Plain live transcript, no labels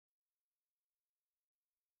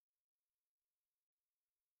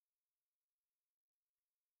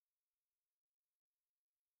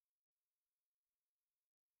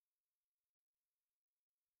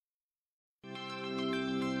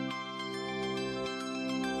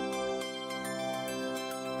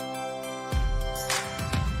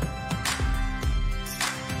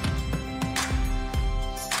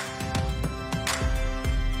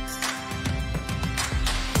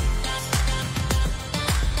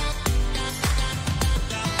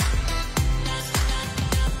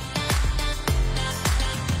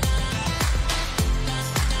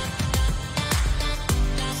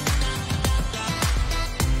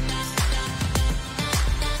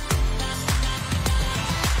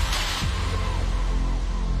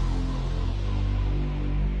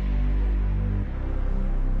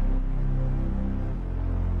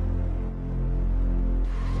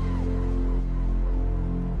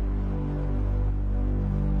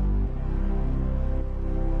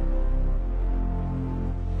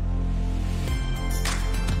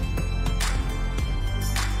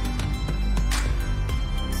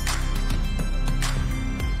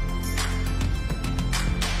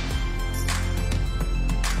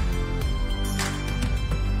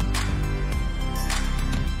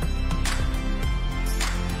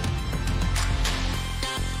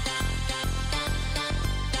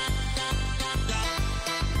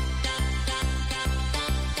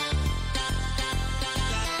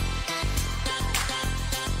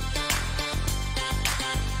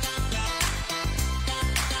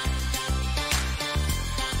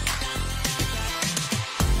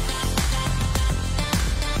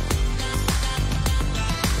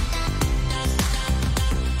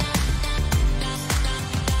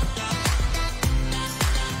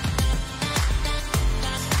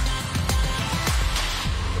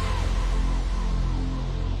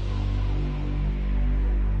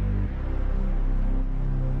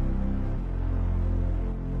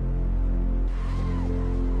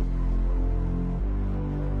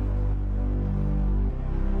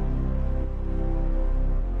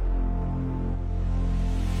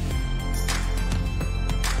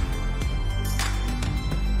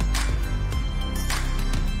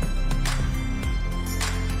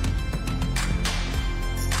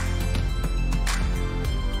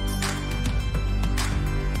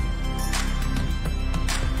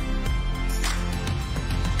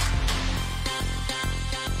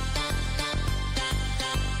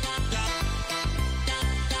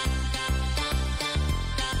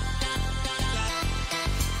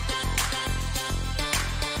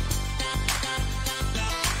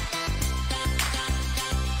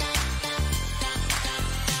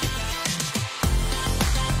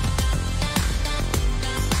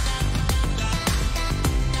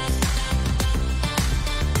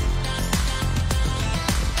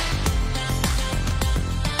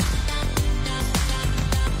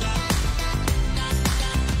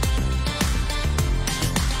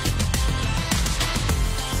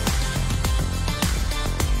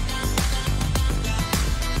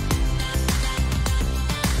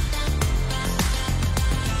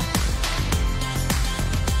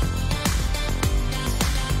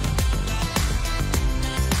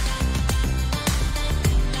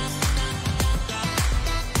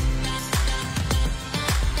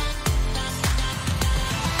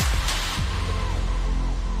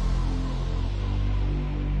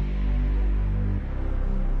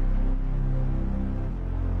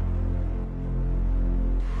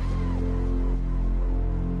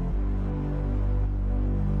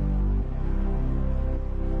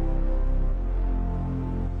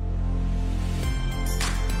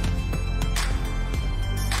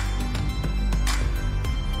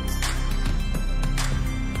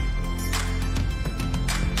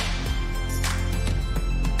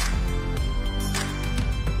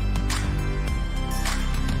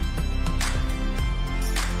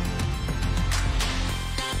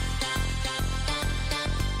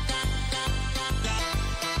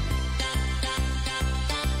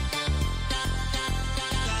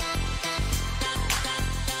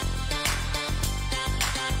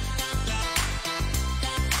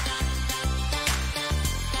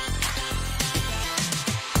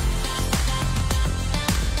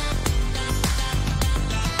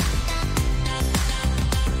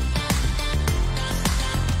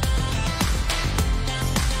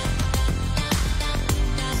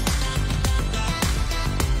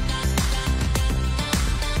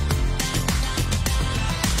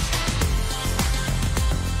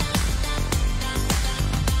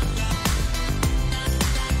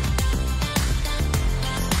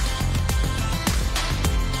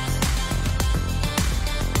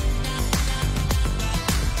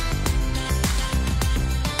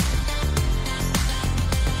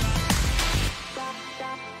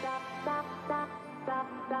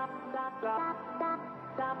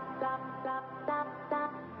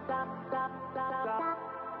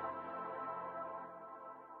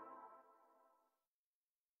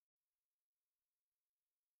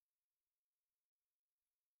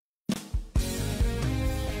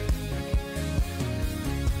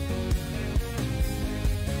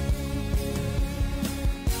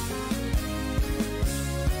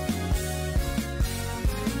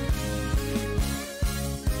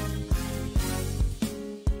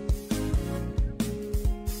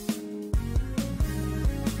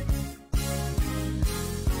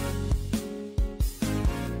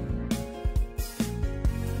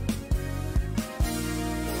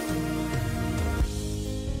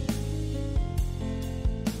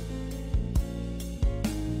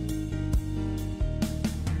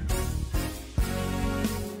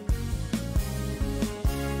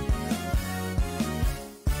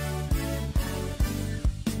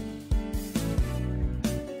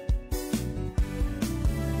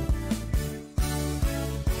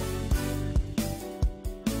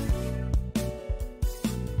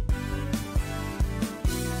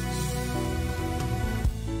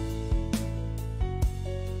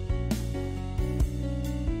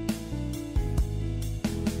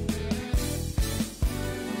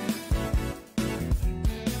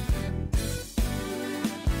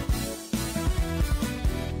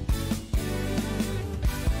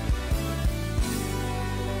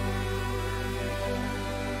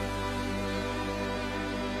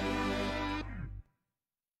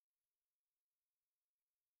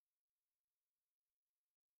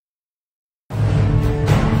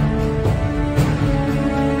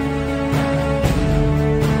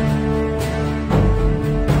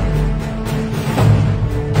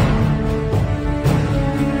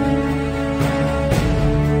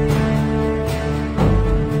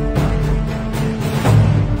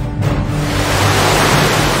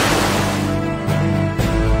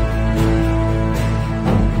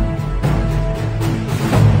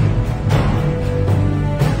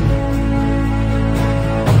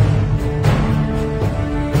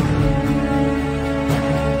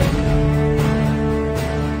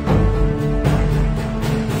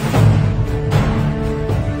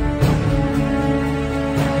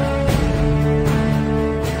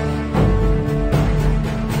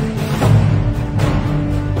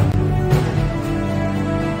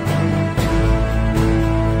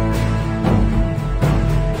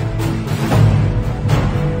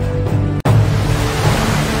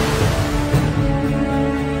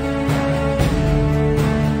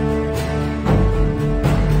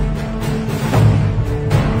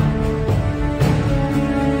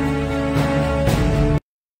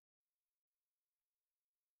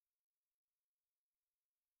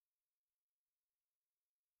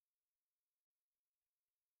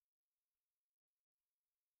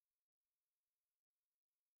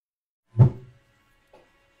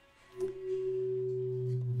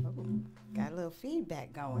got a little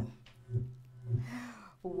feedback going.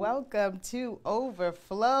 Welcome to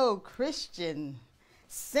Overflow Christian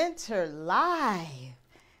Center Live.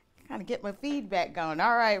 Kind of get my feedback going.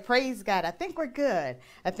 All right, praise God. I think we're good.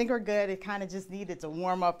 It kind of just needed to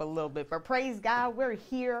warm up a little bit. But praise God, we're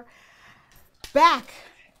here back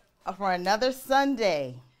for another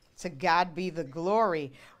Sunday. To God be the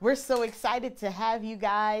glory. We're so excited to have you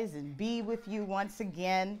guys and be with you once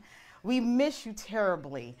again. We miss you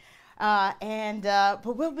terribly. But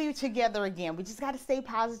we'll be together again. We just got to stay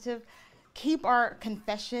positive, keep our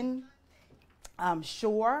confession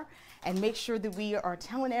sure, and make sure that we are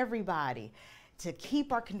telling everybody to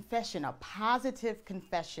keep our confession a positive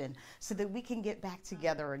confession so that we can get back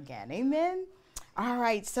together again. Amen. All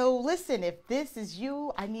right. So listen, if this is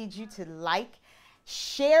you, I need you to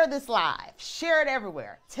share this live, share it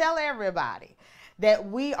everywhere. Tell everybody that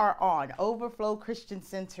we are on. Overflow Christian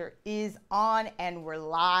Center is on, and we're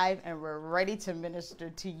live, and we're ready to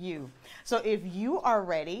minister to you. So if you are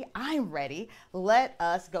ready, I'm ready. Let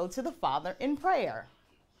us go to the Father in prayer.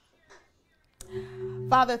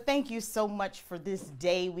 Father, thank you so much for this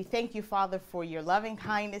day. We thank you, Father, for your loving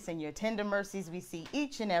kindness and your tender mercies we see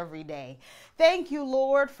each and every day. Thank you,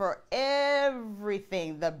 Lord, for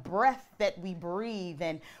everything, the breath that we breathe.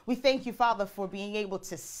 And we thank you, Father, for being able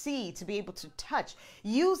to see, to be able to touch.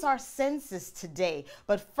 Use our senses today.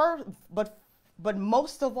 But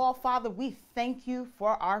most of all, Father, we thank you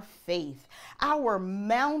for our faith, our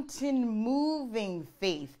mountain moving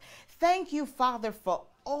faith. Thank you, Father, for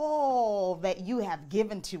all that you have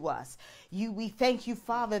given to us. We thank you,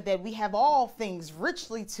 Father, that we have all things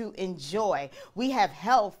richly to enjoy. We have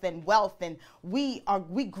health and wealth, and we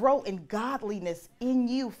grow in godliness in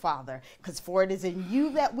you, Father, because for it is in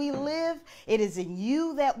you that we live, it is in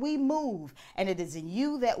you that we move, and it is in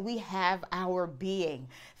you that we have our being.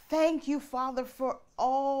 Thank you, Father, for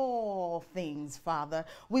all things, Father.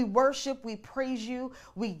 We worship, we praise you,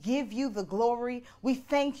 we give you the glory. We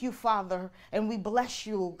thank you, Father, and we bless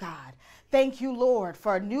you, God. Thank you, Lord,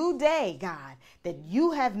 for a new day, God, that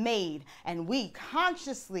you have made, and we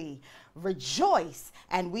consciously rejoice,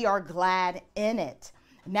 and we are glad in it.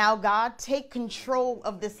 Now, God, take control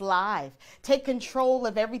of this live. Take control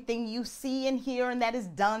of everything you see and hear, and that is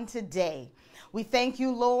done today. We thank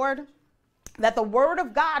you, Lord, that the word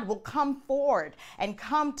of God will come forward and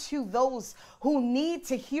come to those who need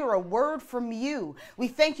to hear a word from you. We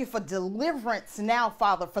thank you for deliverance now,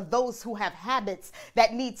 Father, for those who have habits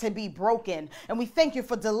that need to be broken. And we thank you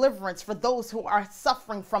for deliverance for those who are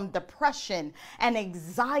suffering from depression and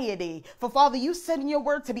anxiety. For Father, you said in your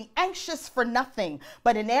word to be anxious for nothing,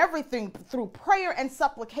 but in everything through prayer and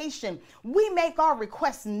supplication, we make our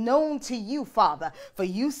requests known to you, Father. For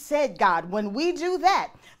you said, God, when we do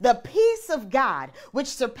that, the peace of God, which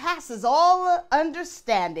surpasses all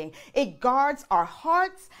understanding, it guards our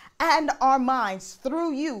hearts and our minds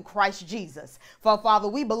through you, Christ Jesus. For Father,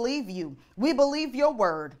 we believe you. We believe your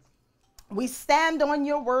word. We stand on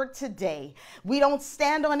your word today. We don't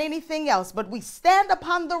stand on anything else, but we stand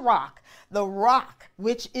upon the rock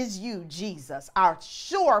which is you, Jesus, our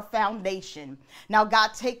sure foundation. Now,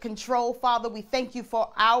 God, take control, Father. We thank you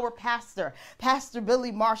for our pastor, Pastor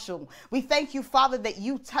Billy Marshall. We thank you, Father, that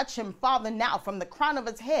you touch him, Father, now from the crown of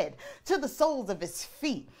his head to the soles of his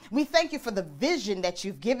feet. We thank you for the vision that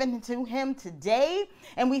you've given to him today.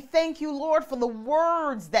 And we thank you, Lord, for the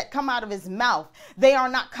words that come out of his mouth. They are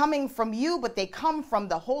not coming from you, but they come from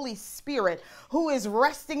the Holy Spirit, who is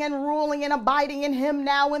resting and ruling and abiding in him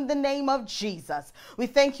now in the name of Jesus. We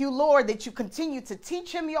thank you, Lord, that you continue to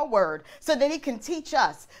teach him your word so that he can teach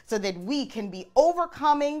us, so that we can be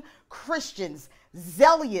overcoming Christians,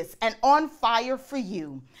 zealous and on fire for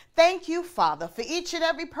you. Thank you, Father, for each and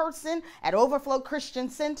every person at Overflow Christian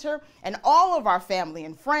Center and all of our family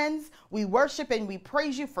and friends. We worship and we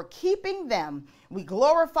praise you for keeping them. We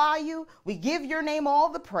glorify you. We give your name all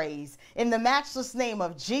the praise. In the matchless name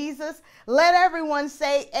of Jesus, let everyone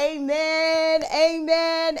say amen,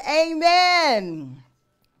 amen, amen.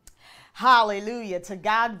 Hallelujah. To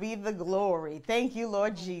God be the glory. Thank you,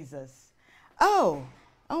 Lord Jesus. Oh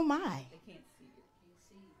my.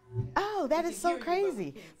 Oh, that is so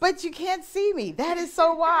crazy. But you can't see me. That is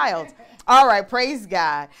so wild. All right, praise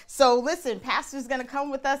God. So listen, Pastor's going to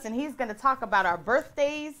come with us, and he's going to talk about our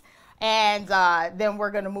birthdays, and then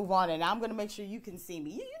we're going to move on, and I'm going to make sure you can see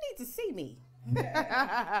me. You need to see me.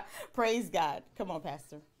 Praise God. Come on,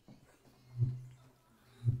 Pastor.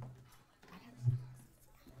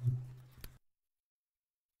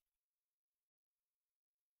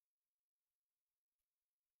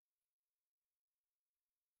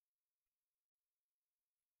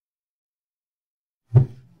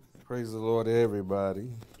 Praise the Lord, everybody.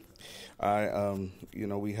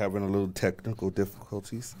 We having a little technical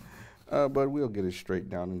difficulties, but we'll get it straight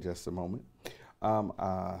down in just a moment.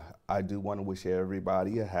 I do want to wish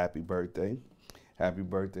everybody a happy birthday. Happy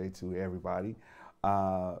birthday to everybody.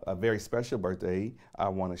 A very special birthday. I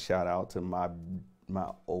want to shout out to my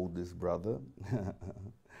oldest brother.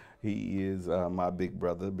 He is my big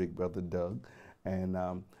brother Doug, and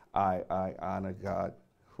I honor God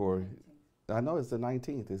for. I know it's the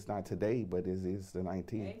 19th. It's not today, but it is the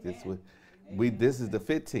 19th. This is the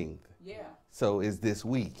 15th. Yeah. So it's this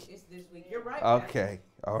week. It's this week. You're right. Okay.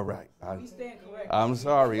 All right. We stand corrected. I'm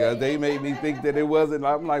sorry. They made me think that it wasn't.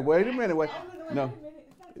 I'm like, wait a minute. Wait. No.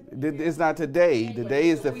 It's not today. Today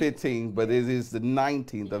is the 15th, but it is the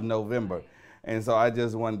 19th of November. And so I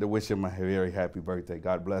just wanted to wish him a very happy birthday.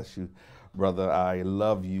 God bless you, brother. I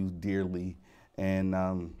love you dearly. And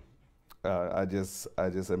I just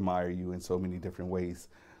admire you in so many different ways.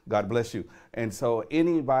 God bless you. And so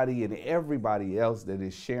anybody and everybody else that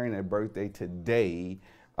is sharing their birthday today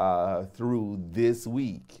through this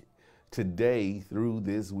week, I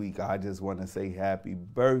just want to say happy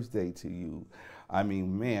birthday to you. I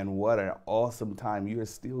mean, man, what an awesome time. You're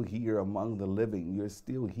still here among the living. You're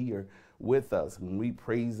still here with us. And we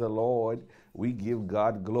praise the Lord. We give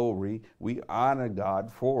God glory. We honor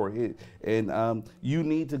God for it. And you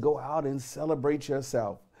need to go out and celebrate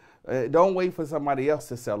yourself. Don't wait for somebody else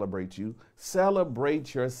to celebrate you.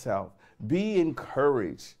 Celebrate yourself. Be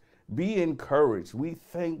encouraged. Be encouraged. We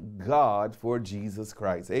thank God for Jesus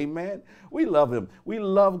Christ. Amen. We love him. We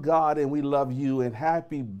love God and we love you. And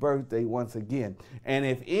happy birthday once again. And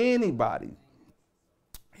if anybody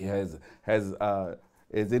has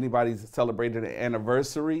anybody celebrated an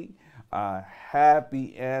anniversary,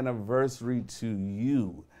 happy anniversary to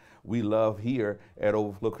you. We love here at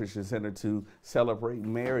Overflow Christian Center to celebrate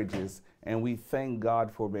marriages, and we thank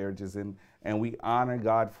God for marriages, and we honor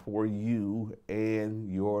God for you and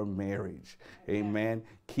your marriage. Amen.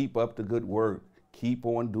 Keep up the good work. Keep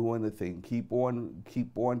on doing the thing. Keep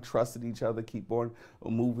on trusting each other. Keep on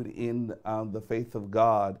moving in the faith of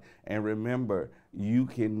God. And remember, you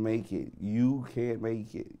can make it. You can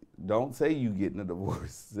make it. Don't say you getting a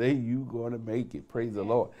divorce. Say you going to make it. Praise the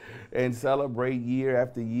Lord. And celebrate year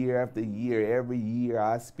after year after year. Every year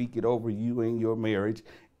I speak it over you and your marriage.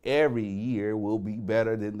 Every year will be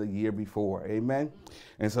better than the year before. Amen.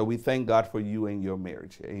 And so we thank God for you and your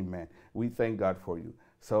marriage. Amen. We thank God for you.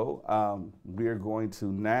 So we're going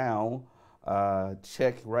to now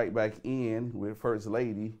check right back in with First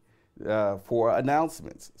Lady for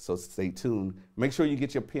announcements. So stay tuned. Make sure you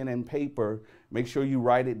get your pen and paper. Make sure you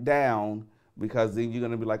write it down, because then you're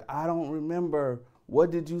going to be like, I don't remember. What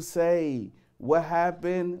did you say? What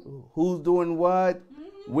happened? Who's doing what?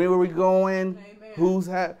 Where are we going? Amen. Who's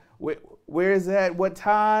where is that? What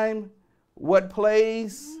time? What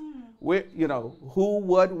place? Where, who,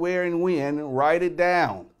 what, where, and when. Write it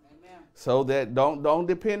down. Amen. So that don't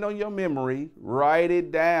depend on your memory. Write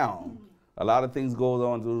it down. A lot of things go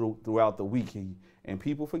on throughout the week, and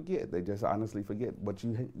people forget. They just honestly forget. But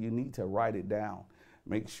you need to write it down.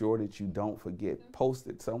 Make sure that you don't forget. Post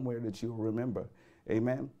it somewhere that you'll remember.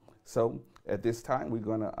 Amen. So at this time, we're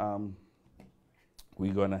gonna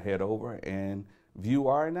head over and view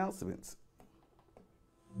our announcements.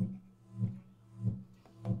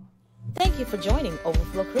 Thank you for joining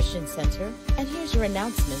Overflow Christian Center, and here's your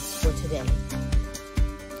announcements for today.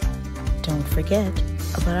 Don't forget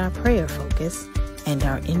about our prayer focus and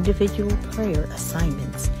our individual prayer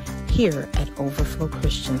assignments here at Overflow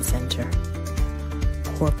Christian Center.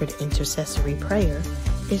 Corporate intercessory prayer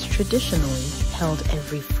is traditionally held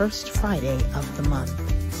every first Friday of the month.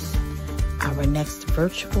 Our next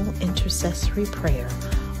virtual intercessory prayer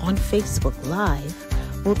on Facebook Live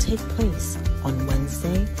will take place on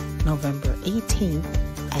Wednesday, November 18th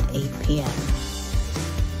at 8 p.m.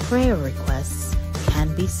 Prayer requests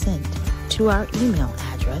can be sent to our email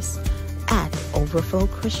address at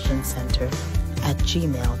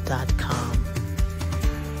overflowchristiancenter@gmail.com.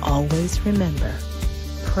 Always remember,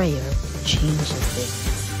 prayer changes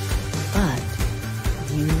things, but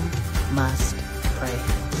you must pray.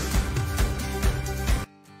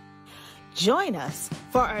 Join us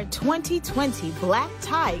for our 2020 Black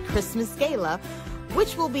Tie Christmas Gala,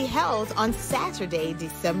 which will be held on Saturday,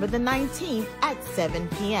 December the 19th at 7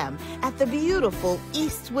 p.m. at the beautiful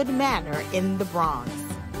Eastwood Manor in the Bronx.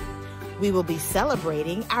 We will be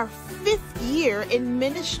celebrating our 5th year in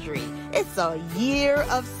ministry. It's a year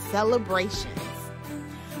of celebrations.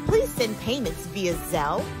 Please send payments via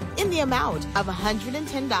Zelle in the amount of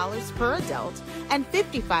 $110 per adult and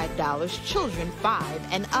 $55 children 5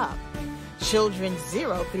 and up. Children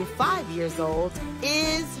 0 through 5 years old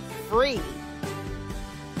is free.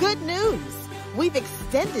 Good news! We've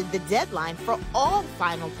extended the deadline for all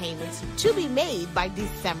final payments to be made by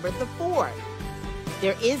December the 4th.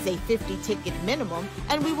 There is a 50-ticket minimum,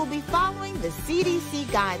 and we will be following the CDC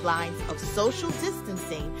guidelines of social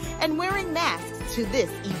distancing and wearing masks to this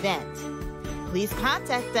event. Please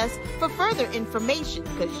contact us for further information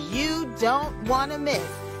because you don't want to miss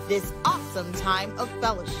this awesome time of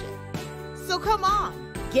fellowship. So come on,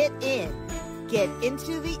 get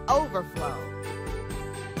into the overflow.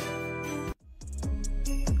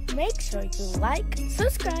 Make sure you like,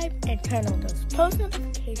 subscribe, and turn on those post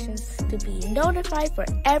notifications to be notified for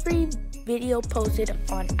every video posted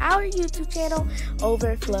on our YouTube channel,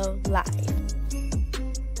 Overflow Live.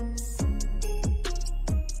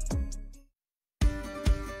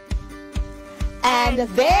 And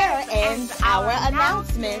there ends our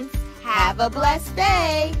announcements. Have a blessed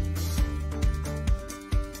day.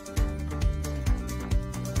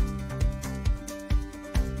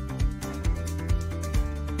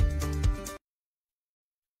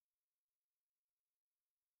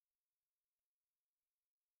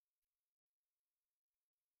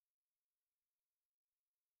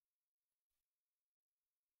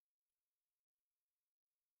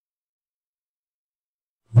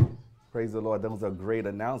 Praise the Lord. Those are great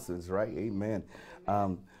announcements, right? Amen.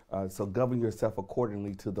 So govern yourself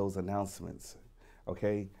accordingly to those announcements,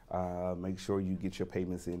 okay? Make sure you get your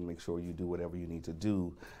payments in. Make sure you do whatever you need to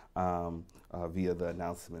do via the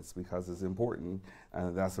announcements because it's important.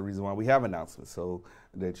 That's the reason why we have announcements, so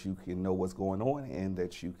that you can know what's going on and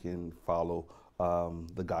that you can follow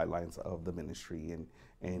the guidelines of the ministry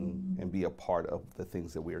and be a part of the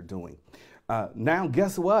things that we are doing. Now,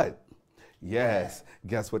 guess what? Yes,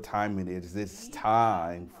 guess what time it is? It's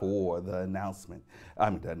time for the announcement.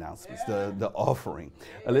 The offering.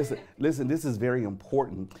 Listen, this is very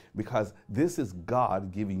important because this is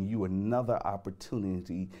God giving you another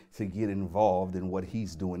opportunity to get involved in what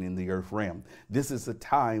he's doing in the earth realm. This is a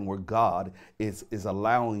time where God is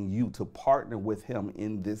allowing you to partner with him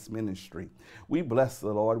in this ministry. We bless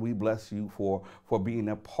the Lord. We bless you for being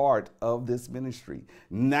a part of this ministry.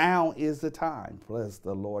 Now is the time. Bless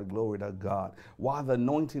the Lord. Glory to God. While the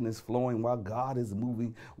anointing is flowing, while God is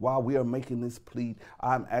moving, while we are making this plea,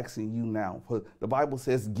 I'm asking you now. For the Bible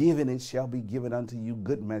says, given it shall be given unto you,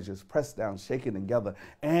 good measures, pressed down, shaken together,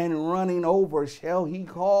 and running over shall he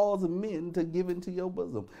cause men to give into your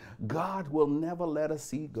bosom. God will never let a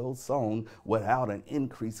seed go sown without an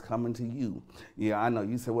increase coming to you. Yeah, I know.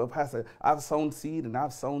 You say, well, Pastor, I've sown seed and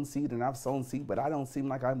I've sown seed and I've sown seed, but I don't seem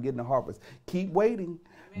like I'm getting a harvest. Keep waiting.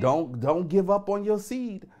 Don't give up on your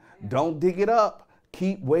seed. Don't dig it up.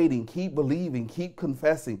 Keep waiting, keep believing, keep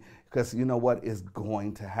confessing, because you know what is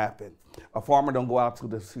going to happen. A farmer don't go out to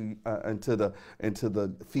the into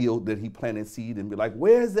the field that he planted seed and be like,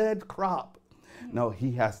 "Where's that crop?" No,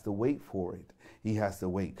 he has to wait for it. He has to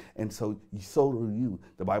wait. And so do you.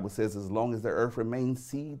 The Bible says as long as the earth remains,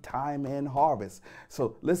 seed time and harvest.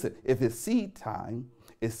 So listen, if it's seed time,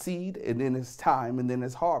 it's seed and then it's time and then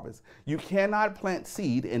it's harvest. You cannot plant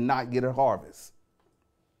seed and not get a harvest.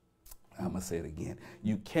 I'm going to say it again.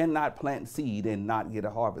 You cannot plant seed and not get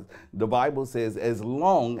a harvest. The Bible says as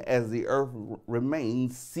long as the earth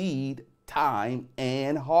remains, seed, time,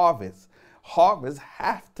 and harvest. Harvest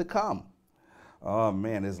have to come. Oh,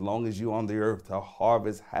 man, as long as you're on the earth, the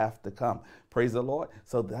harvest have to come. Praise the Lord.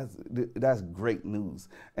 So that's great news.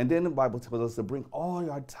 And then the Bible tells us to bring all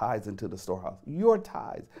your tithes into the storehouse. Your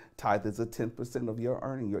tithes. Tithe is a 10% of your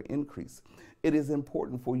earning, your increase. It is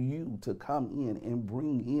important for you to come in and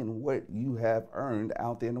bring in what you have earned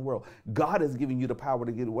out there in the world. God is giving you the power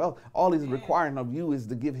to get wealth. All he's requiring of you is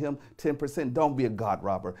to give him 10%. Don't be a God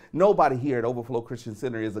robber. Nobody here at Overflow Christian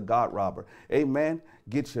Center is a God robber. Amen.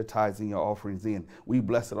 Get your tithes and your offerings in. We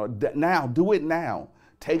bless it. Now, do it now.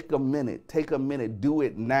 Take a minute. Take a minute. Do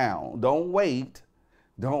it now. Don't wait.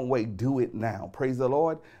 Don't wait. Do it now. Praise the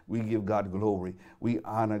Lord. We give God glory. We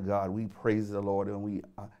honor God. We praise the Lord, and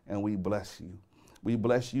we bless you. We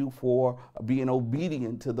bless you for being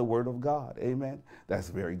obedient to the word of God. Amen. That's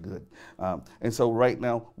very good. And so right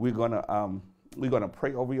now we're gonna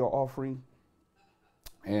pray over your offering,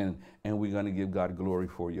 and we're gonna give God glory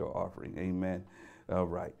for your offering. Amen. All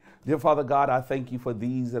right. Dear Father God, I thank you for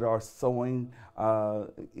these that are sowing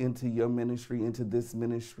into your ministry, into this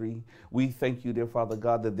ministry. We thank you, dear Father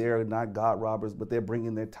God, that they're not God robbers, but they're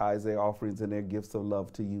bringing their tithes, their offerings, and their gifts of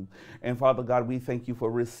love to you. And Father God, we thank you for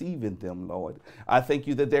receiving them, Lord. I thank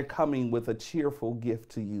you that they're coming with a cheerful gift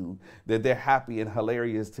to you, that they're happy and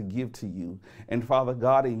hilarious to give to you. And Father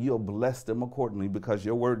God, and you'll bless them accordingly, because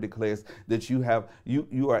your word declares that you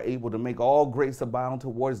are able to make all grace abound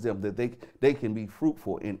towards them, that they can be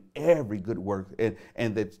fruitful in every good work,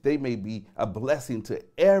 and that they may be a blessing to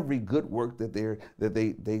every good work that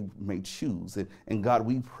they may choose. And God,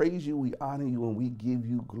 we praise you, we honor you, and we give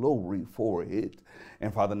you glory for it.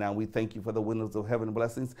 And Father, now we thank you for the windows of heaven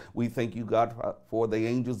blessings. We thank you, God, for the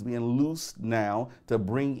angels being loosed now to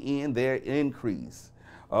bring in their increase.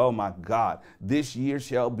 Oh my God, this year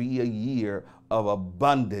shall be a year of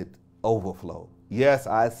abundant overflow. Yes,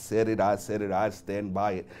 I said it, I stand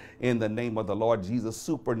by it. In the name of the Lord Jesus,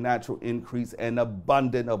 supernatural increase and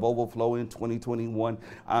abundant of overflow in 2021.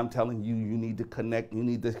 I'm telling you, you need to connect, you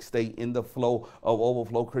need to stay in the flow of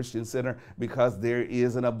Overflow Christian Center, because there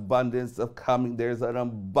is an abundance of coming. There's an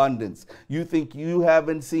abundance. You think you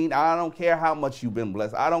haven't seen, I don't care how much you've been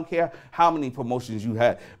blessed. I don't care how many promotions you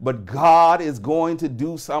had, but God is going to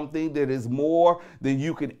do something that is more than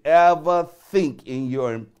you could ever think in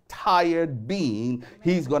your entire being.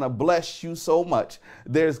 He's going to bless you so much.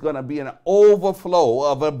 There's going to be an overflow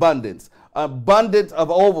of abundance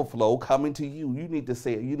of overflow coming to you. You need to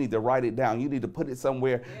say it. You need to write it down. You need to put it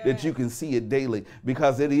somewhere that you can see it daily,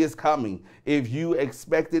 because it is coming. If you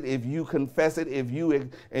expect it, if you confess it, if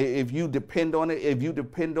you depend on it,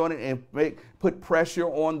 and put pressure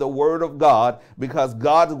on the word of God, because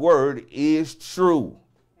God's word is true.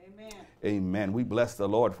 Amen. Amen. We bless the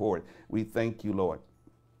Lord for it. We thank you, Lord,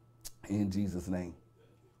 in Jesus' name.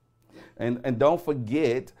 And don't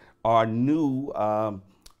forget our new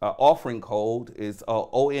offering code is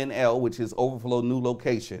ONL, which is Overflow New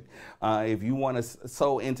Location. If you want to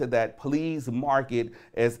sow into that, please mark it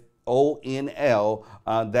as ONL.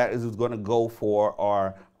 That is going to go for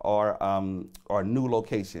our new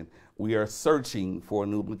location. We are searching for a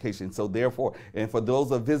new location. So therefore, and for those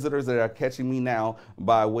of visitors that are catching me now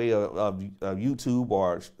by way of YouTube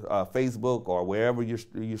or Facebook or wherever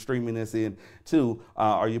you're streaming this in to,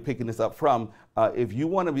 or you're picking this up from, if you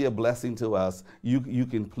want to be a blessing to us, you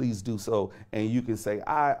can please do so. And you can say,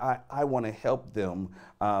 I want to help them.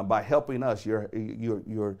 By helping us, you're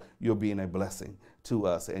being a blessing to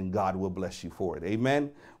us, and God will bless you for it. Amen.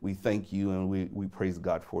 We thank you, and we praise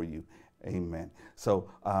God for you. Amen. So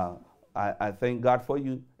I thank God for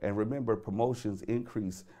you. And remember, promotions,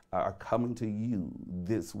 increase are coming to you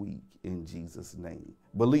this week in Jesus' name.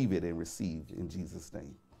 Believe it and receive in Jesus'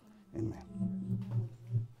 name. Amen.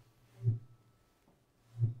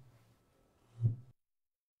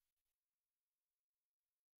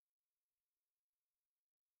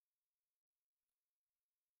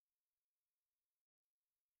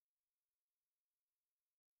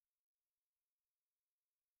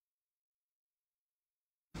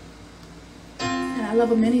 I love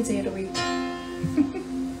them any day of the week.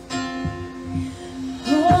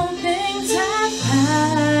 All things have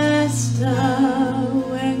passed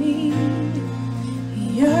away.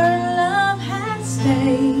 Your love has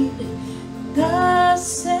stayed the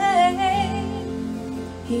same.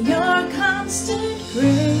 Your constant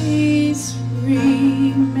grace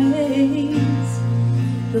remains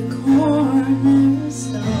the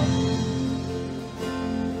cornerstone.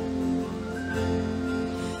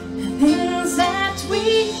 Things that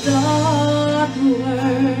we thought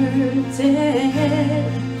were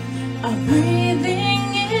dead are breathing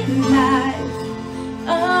in life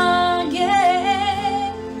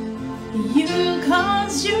again. You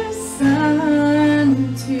caused your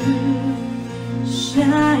sun to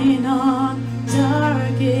shine on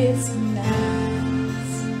darkest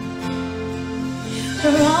nights.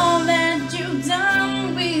 For all that you've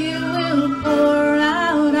done, we will pour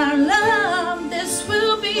out our love. This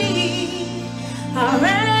will be our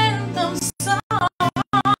anthem song.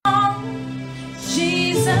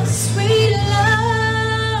 Jesus, we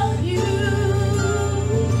love you.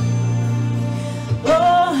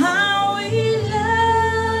 Oh, how we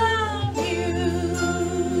love you.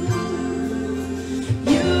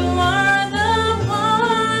 You are the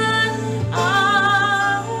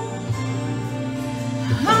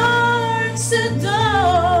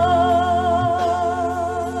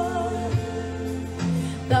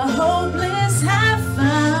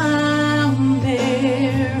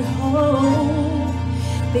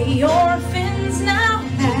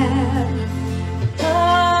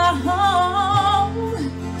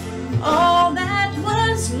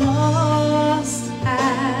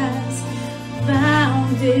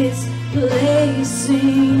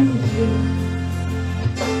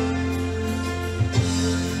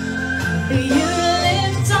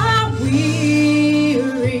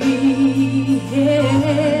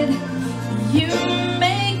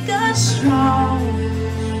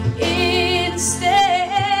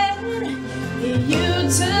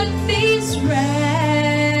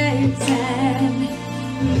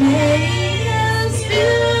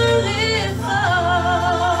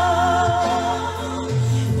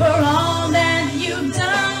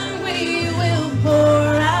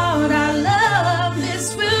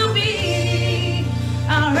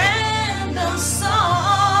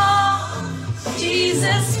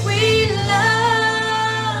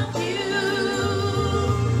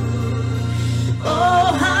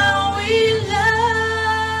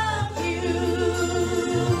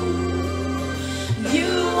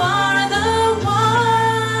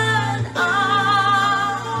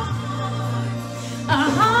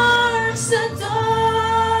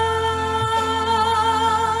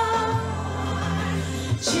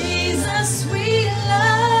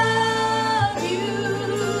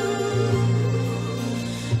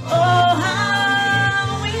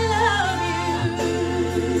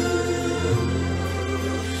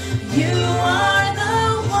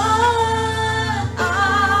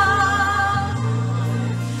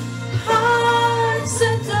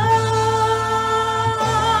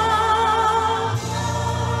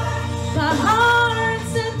My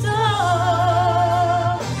heart's adore.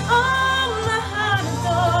 Oh, my heart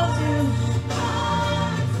adores you.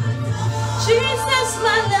 Jesus,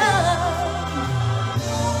 my love.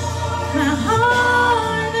 My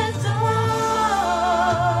heart adores.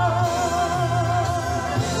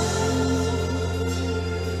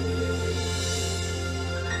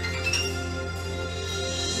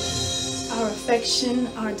 Our affection,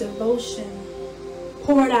 our devotion,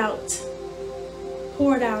 poured out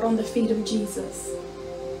on the feet of Jesus.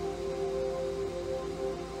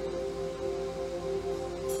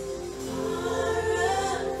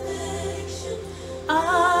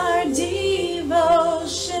 Our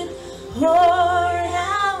devotion poured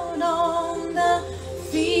out on the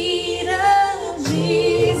feet of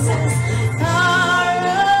Jesus. Our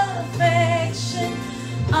affection,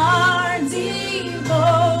 our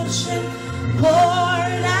devotion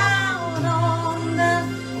poured out on the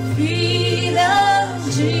feet of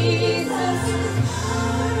Jesus.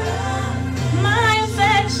 My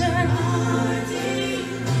affection,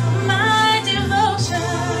 my devotion,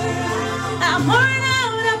 I poured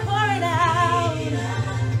out, I poured out.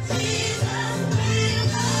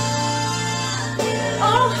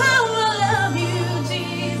 Oh, how I love you,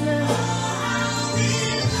 Jesus.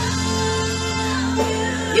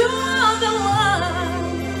 You are the one.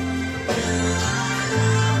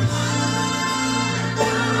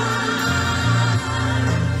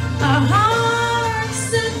 Our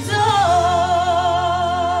hearts adore.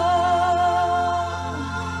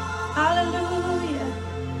 Hallelujah.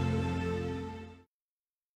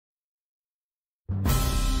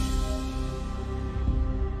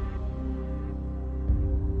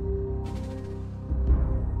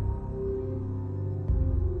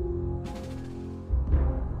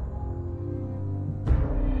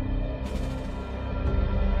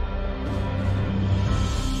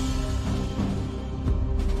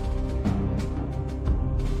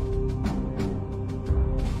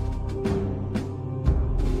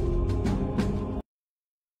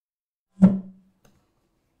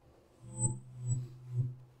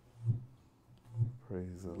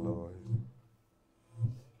 Praise the Lord.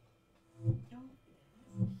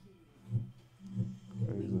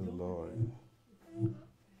 Praise the Lord.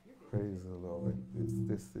 Praise the Lord.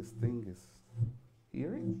 This thing is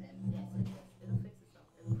hearing?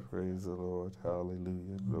 Praise the Lord.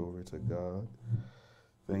 Hallelujah. Glory to God.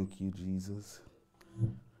 Thank you, Jesus.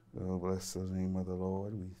 Oh, bless the name of the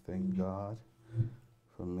Lord. We thank God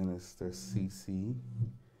for Minister CC.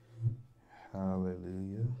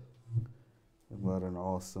 Hallelujah. What an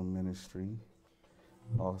awesome ministry.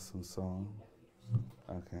 Awesome song.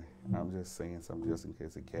 Okay, I'm just saying something just in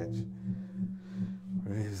case it catch.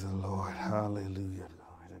 Praise the Lord. Hallelujah.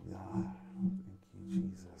 Glory to God. Thank you,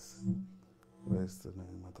 Jesus. Bless the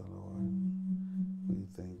name of the Lord. We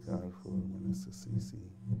thank God for Minister CC.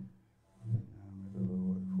 Honor the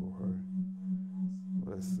Lord for her.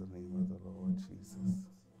 Bless the name of the Lord Jesus.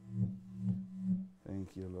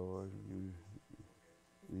 Thank you, Lord.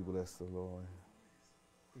 We bless the Lord.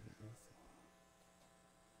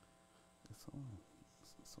 It's on.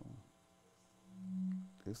 It's on.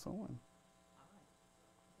 It's on.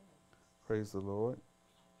 Praise the Lord.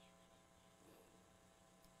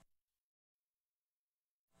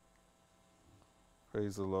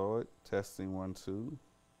 Praise the Lord. Testing 1, 2.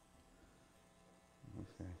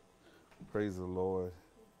 Okay. Praise the Lord.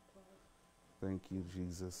 Thank you,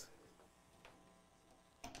 Jesus.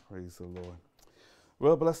 Praise the Lord.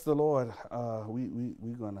 Well, bless the Lord.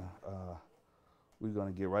 We're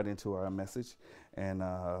gonna get right into our message, and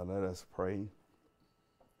let us pray.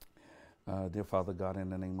 Dear Father God, in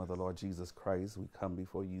the name of the Lord Jesus Christ, we come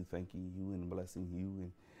before you, thanking you and blessing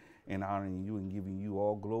you and honoring you and giving you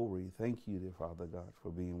all glory. Thank you, dear Father God,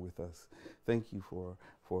 for being with us. Thank you for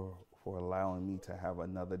allowing me to have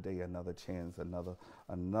another day, another chance, another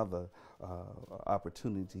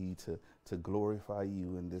opportunity to glorify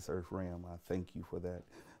you in this earth realm. I thank you for that.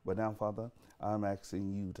 But now, Father, I'm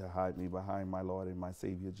asking you to hide me behind my Lord and my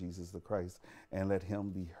Savior, Jesus the Christ, and let him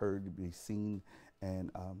be heard, be seen,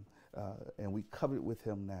 and we cover it with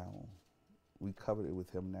him now. We cover it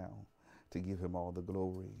with him now to give him all the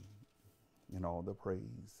glory and all the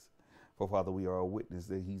praise. For, Father, we are a witness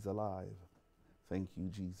that he's alive. Thank you,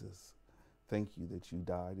 Jesus. Thank you that you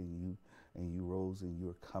died and you rose and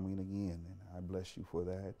you're coming again. And I bless you for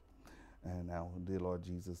that. And now, dear Lord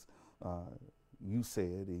Jesus, you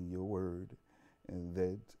said in your word and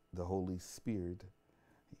that the Holy Spirit,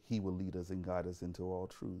 he will lead us and guide us into all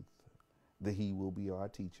truth, that he will be our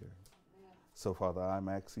teacher. So, Father, I'm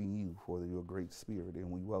asking you for your great spirit,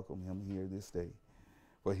 and we welcome him here this day.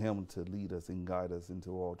 for him to lead us and guide us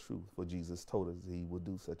into all truth. For Jesus told us he would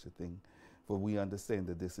do such a thing. For we understand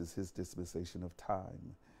that this is his dispensation of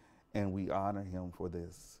time, and we honor him for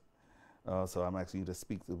this. So I'm asking you to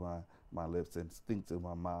speak through my lips and think through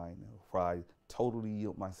my mind, for I totally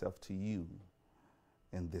yield myself to you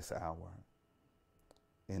in this hour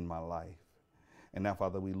in my life. And now,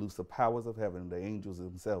 Father, we loose the powers of heaven, the angels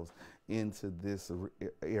themselves, into this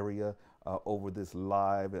area, over this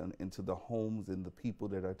live, and into the homes and the people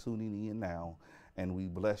that are tuning in now. And we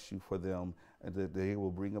bless you for them, and that they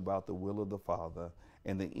will bring about the will of the Father.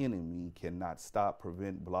 And the enemy cannot stop,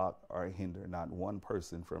 prevent, block, or hinder not one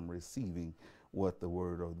person from receiving what the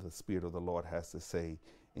word of the Spirit of the Lord has to say.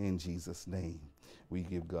 In Jesus' name, we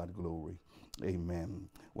give God glory. Amen.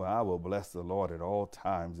 Well, I will bless the Lord at all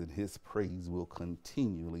times, and his praise will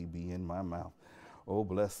continually be in my mouth. Oh,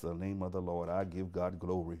 bless the name of the Lord. I give God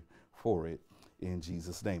glory for it in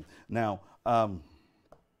Jesus' name. Now,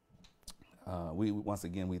 we once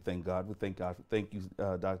again, we thank God. We thank God. Thank you,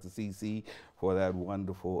 Dr. CC, for that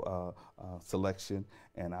wonderful selection.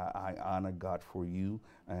 And I honor God for you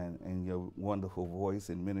and your wonderful voice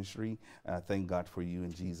and ministry. Thank God for you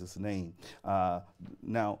in Jesus' name.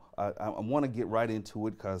 Now, I want to get right into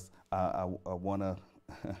it, because I want to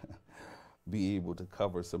be able to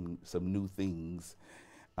cover some new things.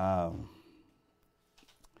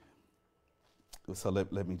 So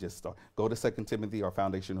let me just start. Go to 2 Timothy, our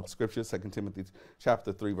foundational scripture, 2 Timothy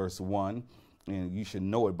chapter 3, verse 1. And you should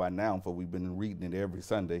know it by now, for we've been reading it every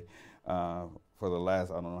Sunday for the last,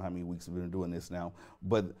 I don't know how many weeks we've been doing this now.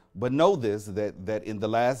 But know this, that in the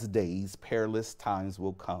last days, perilous times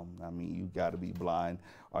will come. I mean, you got to be blind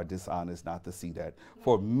or dishonest not to see that.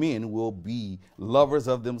 For men will be lovers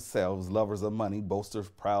of themselves, lovers of money, boasters,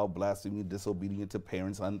 proud, blaspheming, disobedient to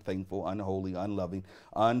parents, unthankful, unholy, unloving,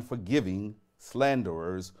 unforgiving,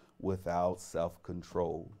 slanderers, without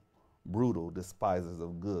self-control, brutal, despisers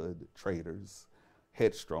of good, traitors,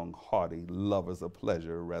 headstrong, haughty, lovers of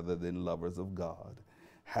pleasure rather than lovers of God,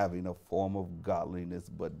 having a form of godliness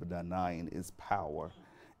but denying its power,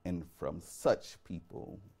 and from such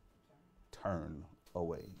people turn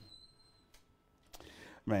away.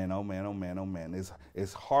 Man, oh man, oh man, oh man.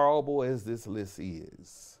 As horrible as this list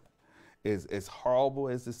is, as horrible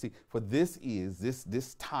as this, for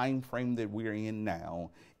this time frame that we're in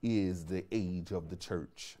now is the age of the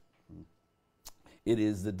church. It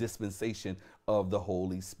is the dispensation of the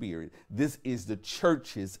Holy Spirit. This is the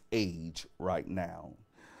church's age right now.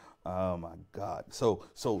 Oh my God.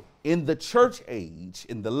 So in the church age,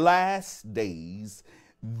 in the last days,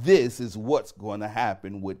 this is what's going to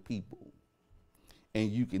happen with people.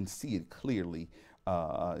 And you can see it clearly.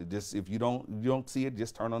 Just if you don't see it,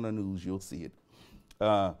 just turn on the news, you'll see it.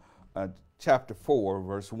 Chapter 4,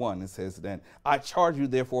 verse 1, it says, "Then I charge you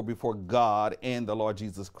therefore before God and the Lord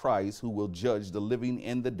Jesus Christ, who will judge the living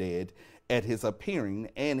and the dead at his appearing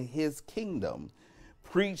and his kingdom.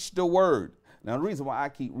 Preach the word." Now, the reason why I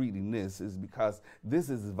keep reading this is because this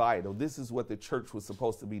is vital. This is what the church was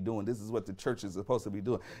supposed to be doing. This is what the church is supposed to be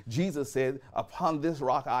doing. Jesus said, "Upon this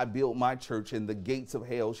rock I build my church, and the gates of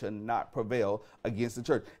hell shall not prevail against the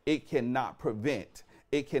church." It cannot prevent.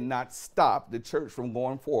 It cannot stop the church from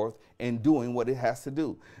going forth and doing what it has to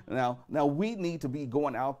do. Now we need to be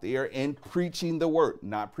going out there and preaching the word,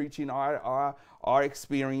 not preaching our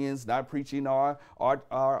experience, not preaching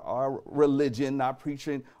our religion, not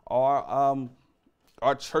preaching our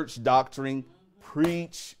church doctrine.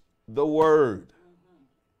 Preach the word.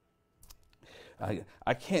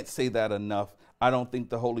 I can't say that enough. I don't think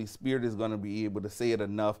the Holy Spirit is going to be able to say it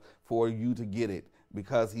enough for you to get it,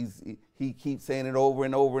 because he keeps saying it over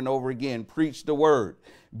and over and over again. Preach the word.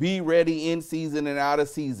 Be ready in season and out of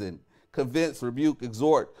season. Convince, rebuke,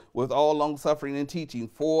 exhort with all long-suffering and teaching.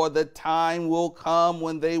 For the time will come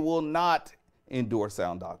when they will not endure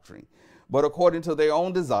sound doctrine, but according to their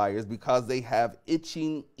own desires, because they have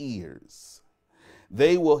itching ears.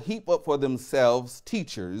 They will heap up for themselves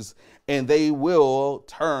teachers, and they will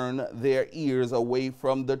turn their ears away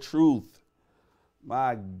from the truth.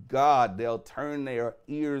 My God, they'll turn their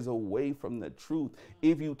ears away from the truth.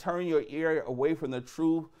 If you turn your ear away from the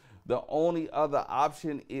truth, the only other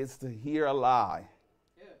option is to hear a lie.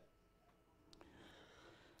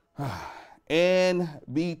 Yeah. And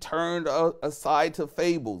be turned aside to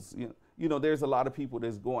fables. You know, there's a lot of people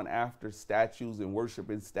that's going after statues and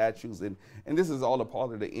worshiping statues. And this is all a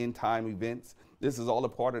part of the end time events. This is all a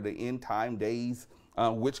part of the end time days.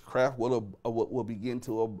 Witchcraft will begin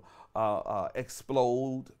to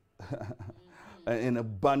explode. in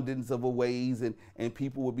abundance of ways, and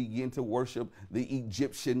people will begin to worship the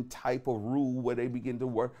Egyptian type of rule where they begin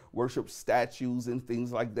to worship statues and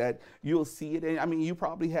things like that. You'll see it, and I mean, you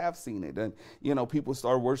probably have seen it. And you know, people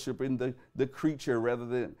start worshiping the creature rather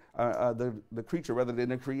than the creature rather than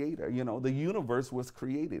the creator. You know, the universe was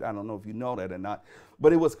created. I don't know if you know that or not,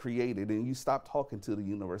 but it was created, and you stop talking to the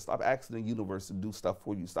universe. Stop asking the universe to do stuff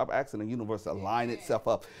for you. Stop asking the universe to line itself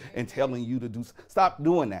up and telling you to do. Stop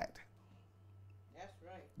doing that. That's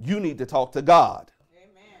right. You need to talk to God.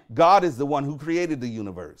 Amen. God is the one who created the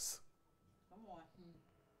universe. Come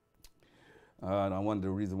on. And I wonder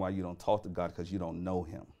the reason why you don't talk to God, because you don't know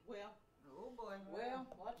him. Well, oh boy. Well,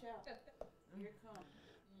 watch out. Here it comes.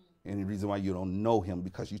 And the reason why you don't know him,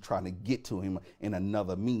 because you're trying to get to him in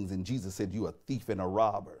another means. And Jesus said you're a thief and a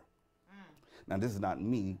robber. Now, this is not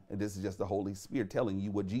me. This is just the Holy Spirit telling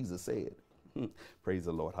you what Jesus said. Praise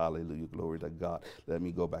the Lord. Hallelujah. Glory to God. Let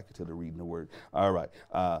me go back into the reading the word. All right.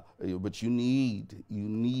 But you need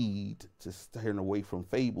to turn away from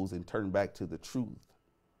fables and turn back to the truth.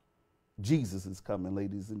 Jesus is coming,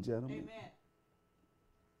 ladies and gentlemen. Amen.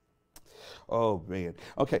 Oh, man.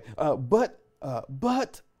 Okay. But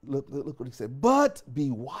look what he said. But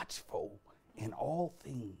be watchful in all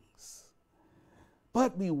things.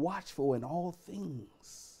 But be watchful in all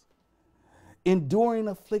things. Enduring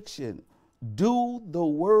affliction. Do the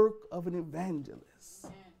work of an evangelist.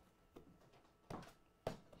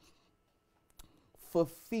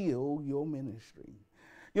 Fulfill your ministry.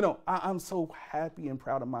 You know, I'm so happy and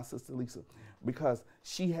proud of my sister Lisa, because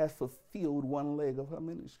she has fulfilled one leg of her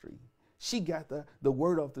ministry. She got the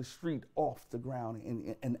word off the street, off the ground,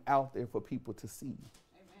 and out there for people to see.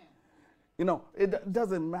 You know, it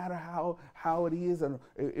doesn't matter how it is, and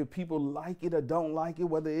if people like it or don't like it,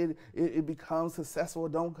 whether it becomes successful or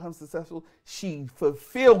don't become successful, she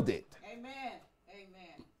fulfilled it. Amen.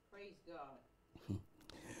 Amen. Praise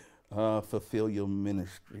God. Fulfill your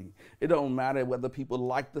ministry. It don't matter whether people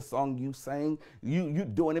like the song you sang. You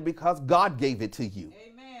doing it because God gave it to you.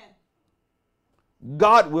 Amen.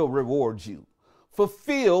 God will reward you.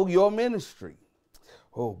 Fulfill your ministry.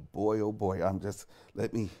 Oh boy, I'm just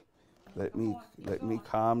let me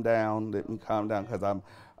calm down. Let me calm down, because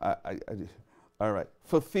all right.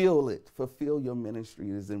 Fulfill it. Fulfill your ministry.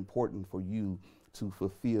 It is important for you to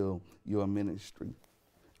fulfill your ministry.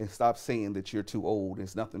 And stop saying that you're too old.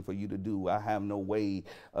 There's nothing for you to do. I have no way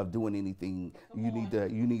of doing anything. You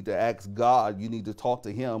need to ask God. You need to talk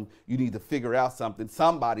to him. You need to figure out something.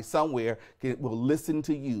 Somebody somewhere will listen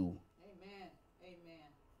to you. Amen. Amen.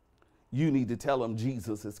 You need to tell him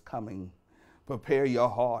Jesus is coming. Prepare your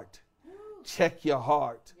heart. Check your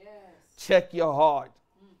heart. Yes. Check your heart.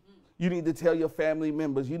 You need to tell your family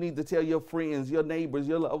members. You need to tell your friends, your neighbors,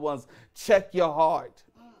 your loved ones. Check your heart.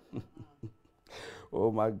 Oh,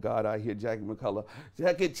 my God, I hear Jackie McCullough.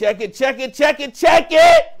 Check it, check it, check it, check it, check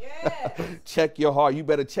it. Yes. Check your heart. You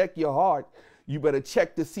better check your heart. You better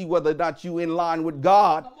check to see whether or not you in line with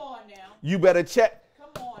God. Come on now. You better check.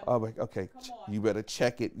 Come on. Oh, okay. Come on. You better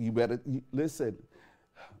check it. You better listen.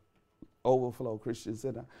 Overflow Christian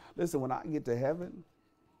Center. Listen, when I get to heaven,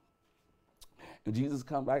 and Jesus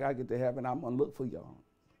come back, I get to heaven, I'm going to look for y'all.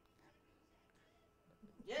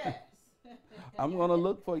 Yes. I'm going to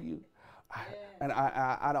look for you. And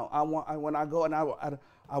when I go, and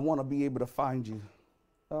I want to be able to find you.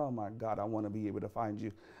 Oh my God, I want to be able to find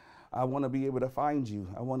you. I want to be able to find you.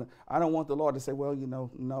 I don't want the Lord to say, well, you know,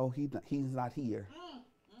 no, he's not here.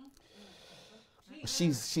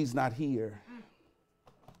 She's not here.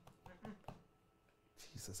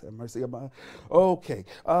 Jesus have mercy upon. Okay,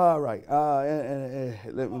 all right.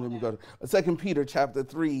 Let me go to 2 Peter chapter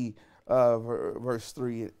 3, verse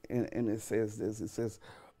 3, and it says this. It says,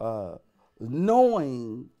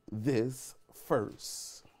 knowing this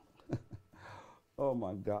first. Oh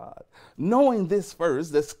my God. Knowing this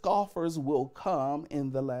first, that scoffers will come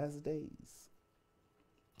in the last days,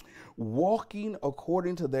 walking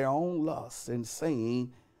according to their own lusts and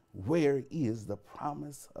saying, where is the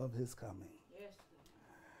promise of his coming? Yes.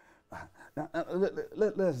 Now,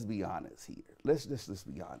 let's be honest here. Let's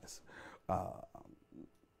be honest.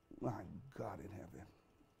 My God in heaven.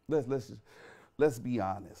 Let's be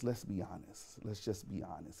honest. Let's be honest. Let's just be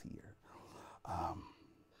honest here.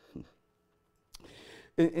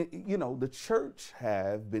 You know, the church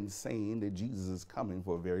have been saying that Jesus is coming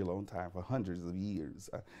for a very long time, for hundreds of years.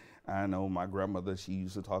 I know my grandmother, she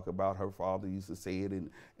used to talk about her father, used to say it,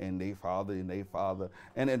 and they father, and they father.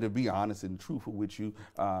 And then to be honest and truthful with you,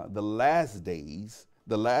 the last days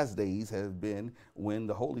the last days have been when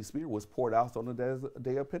the Holy Spirit was poured out on the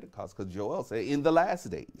day of Pentecost, because Joel said, in the last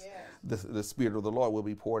days, the Spirit of the Lord will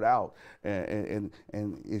be poured out, and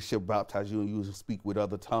it shall baptize you, and you will speak with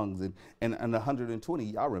other tongues. And 120,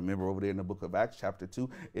 y'all remember over there in the book of Acts chapter 2,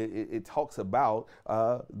 it talks about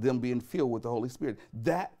them being filled with the Holy Spirit.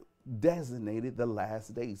 That designated the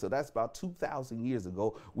last days. So that's about 2,000 years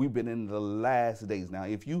ago. We've been in the last days. Now,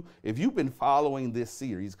 if you've been following this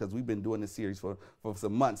series, because we've been doing this series for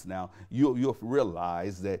some months now, you'll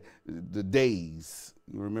realize that the days,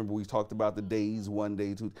 you remember we talked about the days, 1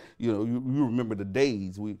 day, 2, you remember the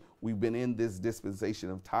days. We've been in this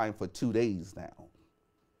dispensation of time for 2 days now,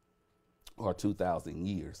 or 2,000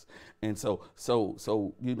 years. And so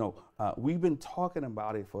we've been talking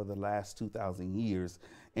about it for the last 2,000 years.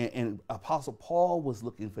 And Apostle Paul was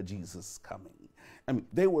looking for Jesus coming. I mean,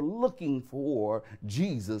 they were looking for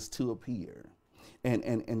Jesus to appear.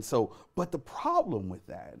 And so, but the problem with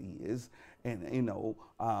that is,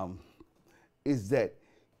 is that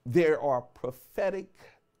there are prophetic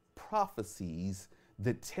prophecies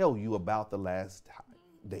that tell you about the last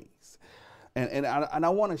days. And I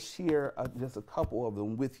want to share just a couple of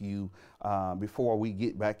them with you before we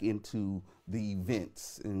get back into the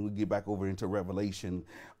events and we get back over into Revelation.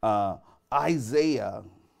 Isaiah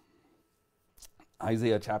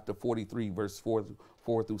chapter 43, verse 4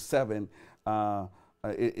 through 7.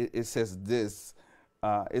 It says this.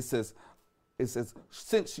 It says,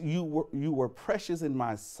 since you were precious in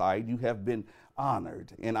my sight, you have been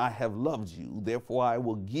honored, and I have loved you. Therefore, I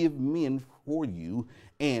will give men for you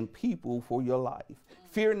and people for your life.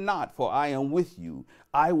 Fear not, for I am with you.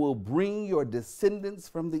 I will bring your descendants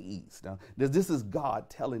from the east. Now, this is God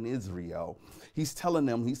telling Israel. He's telling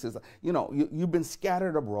them. He says, you've been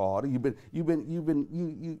scattered abroad. You've been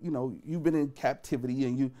in captivity,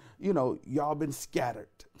 and y'all been scattered.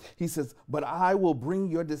 He says, but I will bring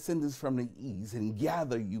your descendants from the east and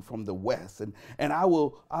gather you from the west. And I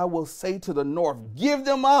will say to the north, give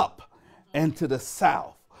them up, and to the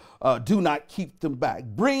south, do not keep them back.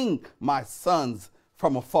 Bring my sons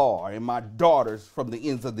from afar and my daughters from the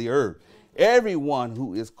ends of the earth. Everyone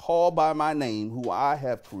who is called by my name, who I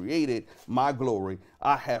have created my glory,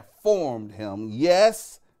 I have formed him.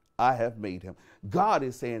 Yes, I have made him. God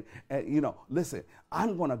is saying, listen,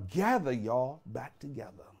 I'm going to gather y'all back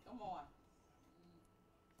together. Come on.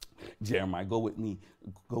 Jeremiah, go with me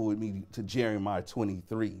to Jeremiah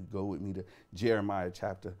 23. Go with me to Jeremiah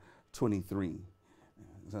chapter 23.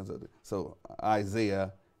 So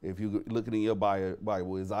Isaiah, if you're looking in your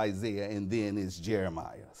Bible, is Isaiah, and then it's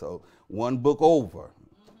Jeremiah. So one book over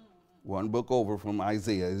from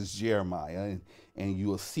Isaiah is Jeremiah, and you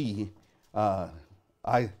will see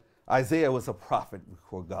Isaiah was a prophet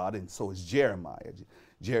before God, and so is Jeremiah.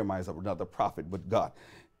 Jeremiah is another prophet, but God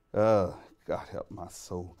help my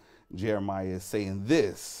soul. Jeremiah is saying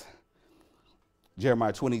this,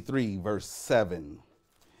 Jeremiah 23, verse 7.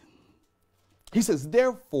 He says,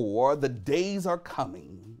 therefore, the days are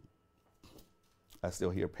coming. I still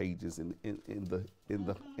hear pages in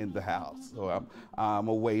the house, so I'm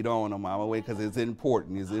gonna wait on them. I'm gonna wait because it's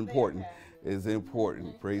important. It's important. It's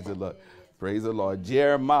important. Praise the Lord. Praise the Lord.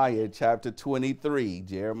 Jeremiah chapter 23.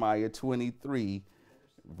 Jeremiah 23,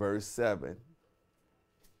 verse 7.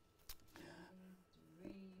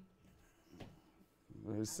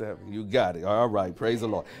 Verse 7. You got it. All right. Praise the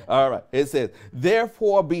Lord. All right. It says,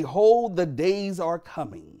 therefore, behold, the days are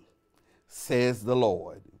coming, says the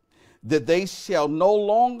Lord, that they shall no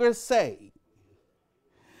longer say,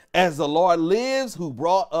 as the Lord lives, who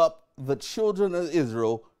brought up the children of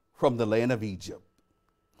Israel from the land of Egypt.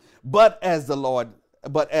 But as the Lord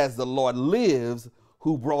lives,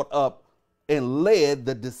 who brought up and led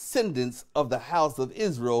the descendants of the house of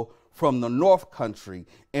Israel from the north country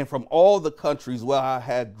and from all the countries where I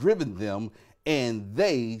had driven them, and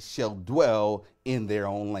they shall dwell in their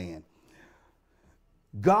own land.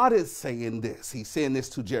 God is saying this. He's saying this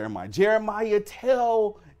to Jeremiah. Jeremiah,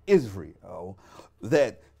 tell Israel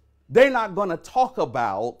that they're not going to talk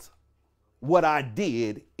about what I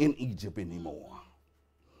did in Egypt anymore.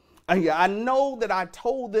 And I know that I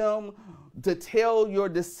told them to tell your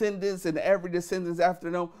descendants and every descendants after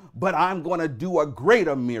them, but I'm going to do a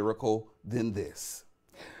greater miracle than this.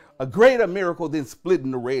 A greater miracle than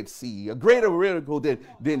splitting the Red Sea. A greater miracle than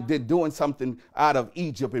doing something out of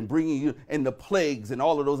Egypt and bringing you in the plagues and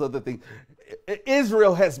all of those other things.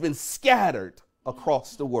 Israel has been scattered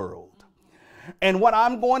across the world. And what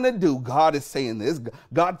I'm going to do, God is saying this,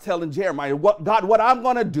 God telling Jeremiah, what I'm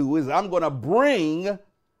going to do is I'm going to bring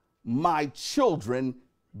my children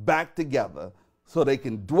back together so they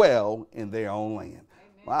can dwell in their own land.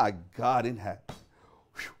 Amen. My God in heaven.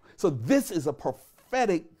 So this is a prophetic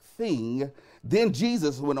prophetic thing. Then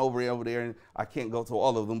Jesus went over there, and I can't go to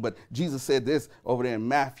all of them, but Jesus said this over there in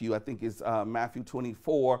Matthew. I think it's Matthew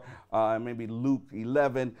 24, maybe Luke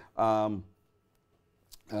 11.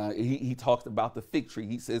 He talked about the fig tree.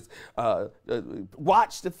 He says,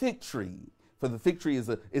 watch the fig tree, for the fig tree is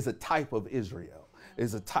a type of Israel.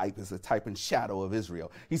 It's a type and shadow of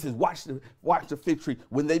Israel. He says, watch the fig tree.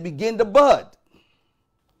 When they begin to bud,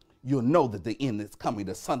 you'll know that the end is coming.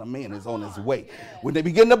 The Son of Man is on his way. Yeah. When they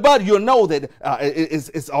begin to bud, you'll know that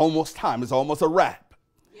it's almost time. It's almost a wrap.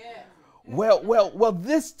 Yeah. Well,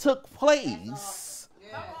 this took place.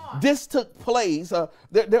 Yeah. This took place.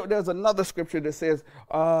 There's another scripture that says,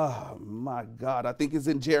 oh my God, I think it's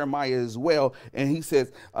in Jeremiah as well. And he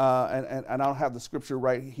says, and I don't have the scripture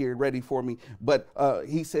right here ready for me, but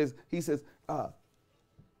he says,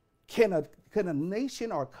 can a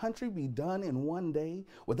nation or a country be done in one day?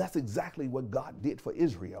 Well, that's exactly what God did for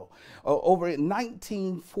Israel. Over in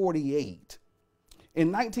 1948,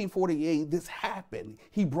 this happened.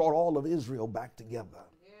 He brought all of Israel back together.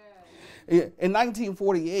 Yeah. In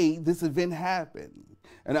 1948, this event happened.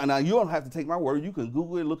 And now you don't have to take my word. You can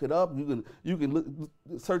Google it, look it up. You can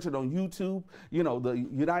search it on YouTube. You know, the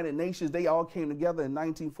United Nations, they all came together in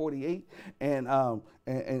 1948, and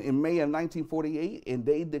in May of 1948, and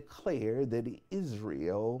they declared that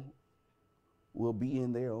Israel will be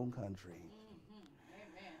in their own country.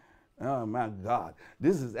 Mm-hmm. Oh my God!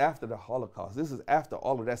 This is after the Holocaust. This is after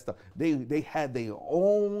all of that stuff. They had their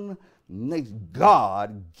own nation.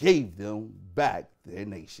 God gave them back their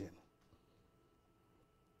nation.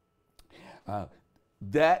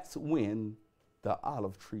 That's when the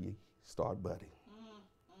olive tree started budding.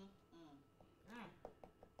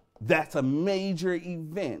 That's a major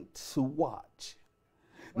event to watch.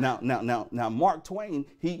 Wow. Now, Mark Twain,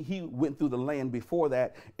 he went through the land before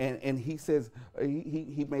that, and he says,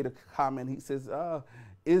 he made a comment. He says,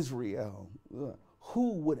 Israel,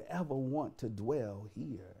 who would ever want to dwell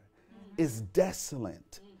here? Mm-hmm. It's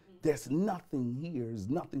desolate. Mm-hmm. There's nothing here. There's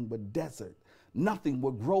nothing but desert. Nothing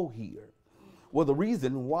will grow here. Well, the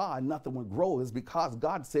reason why nothing would grow is because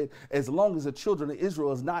God said, as long as the children of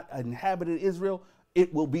Israel is not inhabited Israel,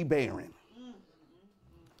 it will be barren. Mm-hmm.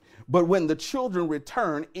 But when the children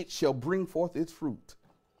return, it shall bring forth its fruit.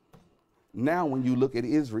 Now, when you look at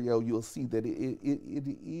Israel, you'll see that it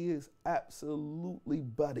is absolutely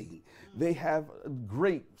budding. They have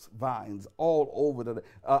grapevines all over the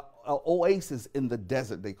oasis in the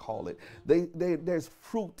desert, they call it. There's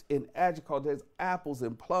fruit in agriculture. There's apples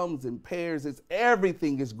and plums and pears.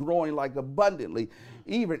 Everything is growing like abundantly.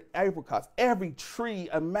 Even apricots. Every tree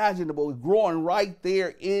imaginable is growing right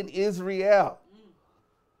there in Israel.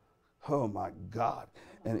 Oh my God.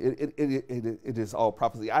 And it is all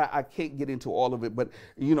prophecy. I can't get into all of it, but,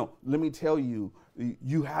 you know, let me tell you,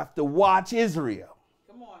 you have to watch Israel.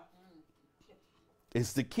 Come on.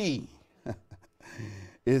 It's the key.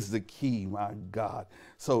 It's the key, my God.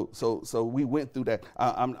 So we went through that.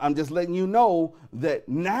 I'm just letting you know that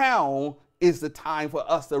now is the time for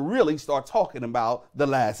us to really start talking about the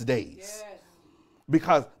last days. Yes.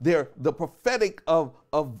 Because the prophetic of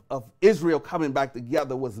Israel coming back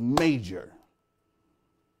together was major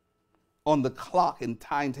on the clock and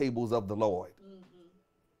timetables of the Lord.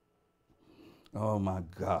 Mm-hmm. Oh my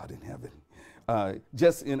God in heaven.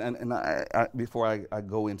 Before I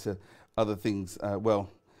go into other things, let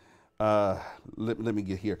me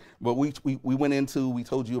get here. But we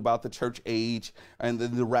told you about the church age and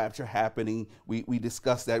the rapture happening. We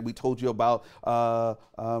discussed that. We told you about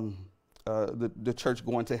the church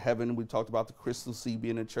going to heaven. We talked about the crystal sea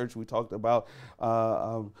being a church. We talked about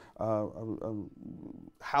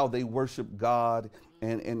how they worship God.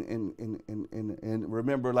 And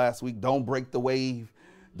remember last week, don't break the wave.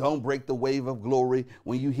 Don't break the wave of glory.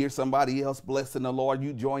 When you hear somebody else blessing the Lord,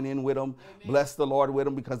 you join in with them. Amen. Bless the Lord with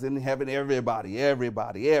them, because in heaven, every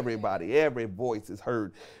voice is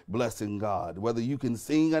heard blessing God. Whether you can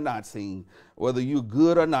sing or not sing, whether you're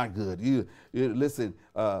good or not good. You listen,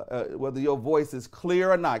 whether your voice is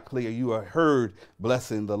clear or not clear, you are heard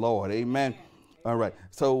blessing the Lord. Amen. All right.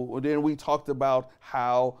 So then we talked about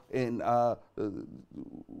how in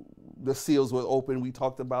the seals were open. We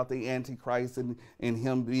talked about the Antichrist and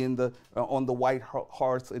him being on the white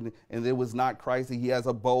horse, and it was not Christ. He has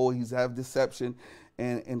a bow. He's have deception,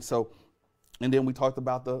 and then we talked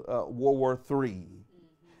about the World War III,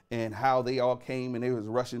 and how they all came and they was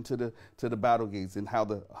rushing to the battle gates, and how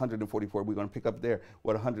the 144. We're going to pick up there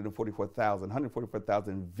what 144,000.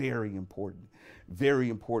 144,000. Very important.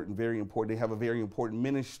 They have a very important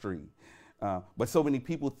ministry. But so many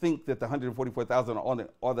people think that the 144,000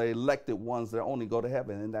 are the elected ones that only go to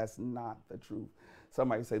heaven, and that's not the truth.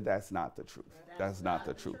 Somebody say that's not the truth. That's not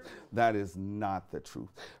the truth. That is not the truth.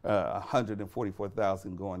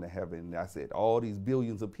 144,000 going to heaven. That's it. All these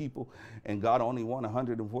billions of people, and God only won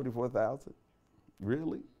 144,000.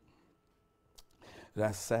 Really?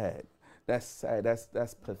 That's sad. That's sad.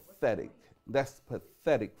 That's pathetic. That's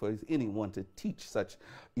pathetic for anyone to teach such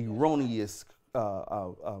erroneous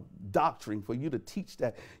doctrine. For you to teach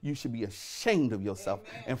that, you should be ashamed of yourself.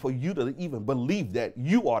 Amen. And for you to even believe that,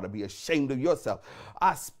 you ought to be ashamed of yourself.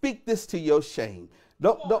 I speak this to your shame.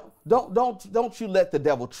 Don't you let the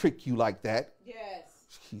devil trick you like that. Yes.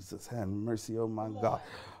 Jesus, have mercy, oh my God.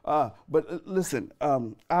 But listen,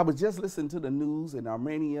 I was just listening to the news in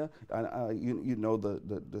Armenia. You know the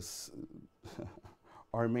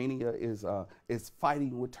Armenia is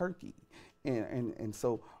fighting with Turkey, and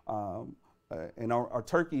so. And our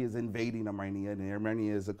Turkey is invading Armenia, and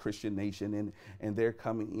Armenia is a Christian nation, and they're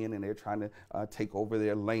coming in and they're trying to take over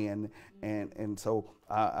their land. And so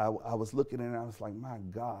I was looking and I was like, my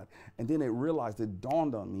God. And then it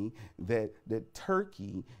dawned on me that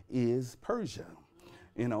Turkey is Persia.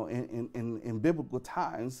 You know, in biblical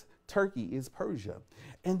times, Turkey is Persia.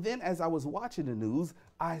 And then as I was watching the news,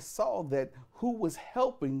 I saw that who was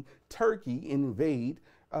helping Turkey invade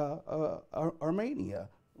Armenia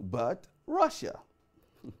but Russia.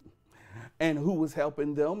 And who was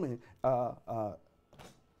helping them?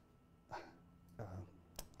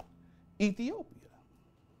 Ethiopia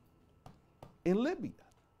and Libya.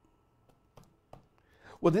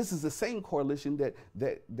 Well, this is the same coalition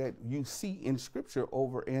that you see in Scripture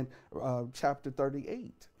over in chapter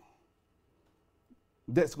 38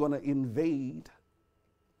 that's going to invade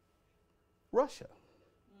Russia.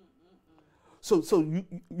 So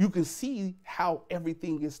you can see how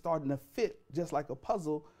everything is starting to fit just like a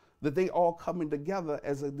puzzle, that they all coming together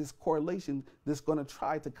as this correlation that's going to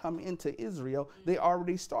try to come into Israel. They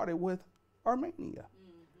already started with Armenia.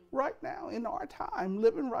 Right now, in our time,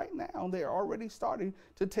 living right now, they're already starting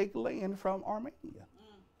to take land from Armenia.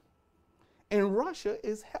 And Russia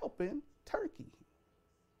is helping Turkey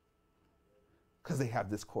because they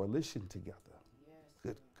have this coalition together. Yes.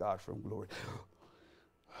 Good God from glory.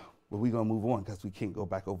 But we're going to move on because we can't go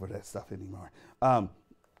back over that stuff anymore.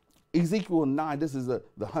 Ezekiel 9, this is the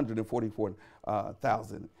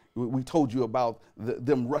 144,000. We told you about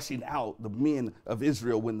them rushing out, the men of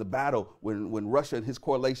Israel, when Russia and his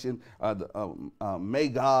coalition,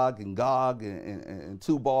 Magog and Gog and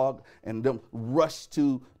Tubal, and them rushed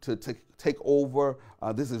to take over.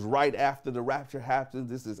 This is right after the rapture happens.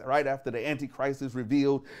 This is right after the Antichrist is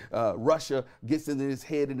revealed. Russia gets into his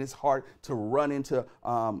head and his heart to run into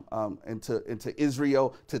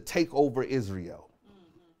Israel, to take over Israel.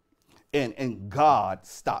 And God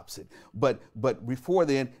stops it. But before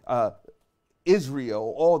then,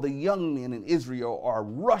 Israel, all the young men in Israel are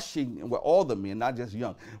rushing, well, all the men, not just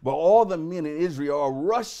young, but all the men in Israel are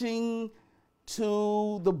rushing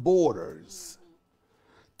to the borders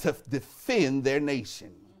to defend their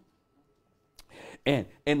nation. And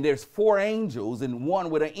there's 4 angels, and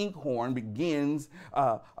one with an inkhorn begins.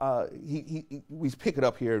 We pick it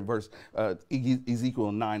up here in verse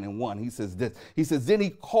Ezekiel 9:1. He says this. He says, then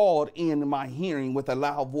he called in my hearing with a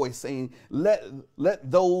loud voice, saying,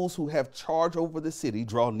 let those who have charge over the city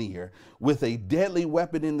draw near with a deadly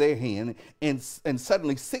weapon in their hand. And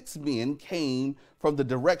suddenly 6 men came from the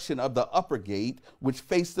direction of the upper gate, which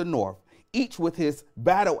faced the north, each with his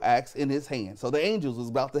battle axe in his hand. So the angels was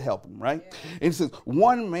about to help him, right? Yeah. And it says,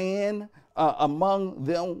 one man among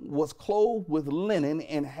them was clothed with linen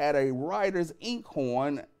and had a writer's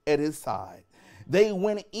inkhorn at his side. They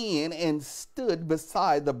went in and stood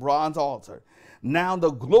beside the bronze altar. Now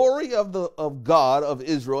the glory of God of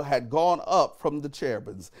Israel had gone up from the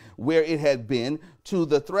cherubims, where it had been, to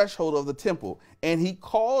the threshold of the temple. And he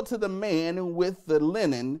called to the man with the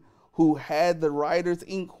linen, who had the writer's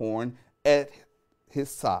inkhorn at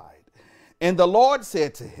his side. And the Lord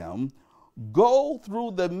said to him, go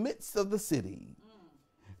through the midst of the city,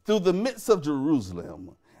 through the midst of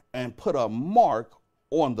Jerusalem, and put a mark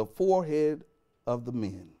on the forehead of the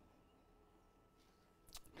men.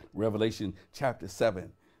 Revelation chapter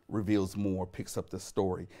 7 reveals more, picks up the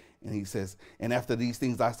story. And he says, and after these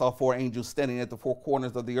things, I saw 4 angels standing at the 4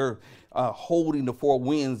 corners of the earth, holding the 4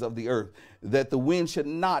 winds of the earth, that the wind should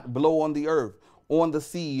not blow on the earth, on the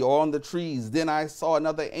sea, or on the trees. Then I saw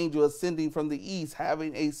another angel ascending from the east,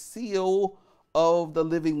 having a seal of the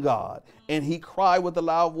living God. And he cried with a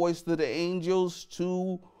loud voice to the angels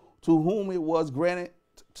to whom it was granted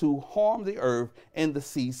to harm the earth and the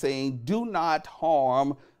sea, saying, do not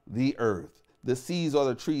harm the earth, the seas or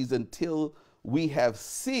the trees until we have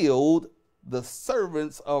sealed the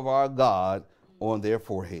servants of our God on their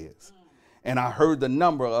foreheads. And I heard the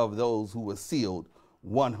number of those who were sealed,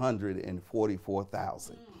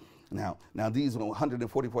 144,000. Now these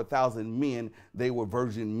 144,000 men, they were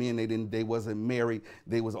virgin men. They wasn't married.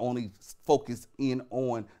 They was only focused in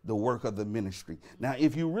on the work of the ministry. Now,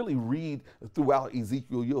 if you really read throughout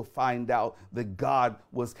Ezekiel, you'll find out that God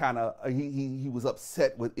was kind of, he was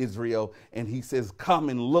upset with Israel. And he says, come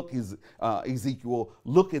and look, Ezekiel,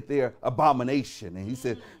 look at their abomination. And he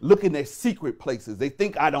said, look in their secret places. They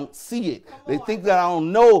think I don't see it. They think that I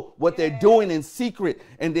don't know what they're doing in secret.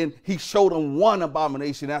 And then he showed them one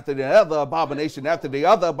abomination after the other abomination after the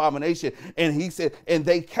other abomination. And he said, and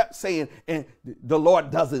they kept saying, and the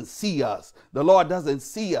Lord doesn't see us. The Lord doesn't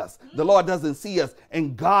see us. The Lord doesn't see us.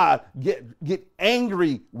 And God get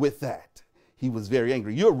angry with that. He was very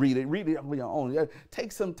angry. You'll read it on your own.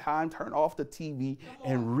 Take some time, turn off the TV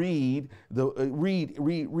and read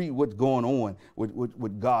what's going on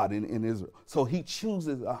with God in Israel. So he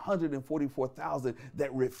chooses 144,000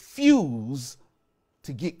 that refuse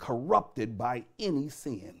to get corrupted by any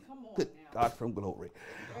sin. Good God from glory.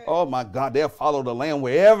 Oh my God, they'll follow the Lamb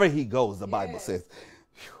wherever he goes, the Bible says.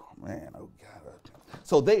 Whew, man, oh God.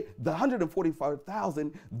 So the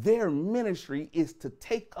 145,000, their ministry is to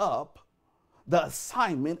take up the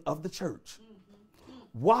assignment of the church.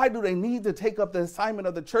 Why do they need to take up the assignment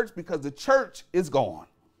of the church? Because the church is gone.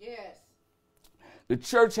 Yes. The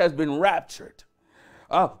church has been raptured.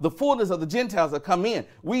 The fullness of the Gentiles have come in.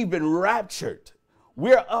 We've been raptured.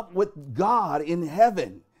 We're up with God in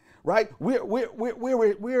heaven, right? We're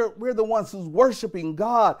the ones who's worshiping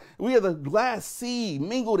God. We are the glass sea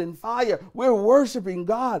mingled in fire. We're worshiping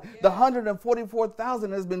God. Yeah. The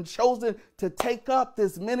 144,000 has been chosen to take up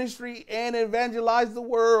this ministry and evangelize the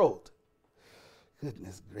world.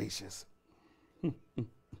 Goodness gracious.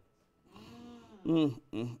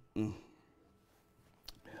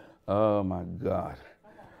 Oh my God.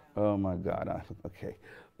 Oh my God. Okay,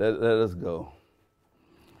 let us go.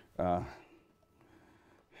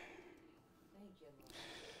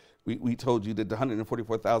 We told you that the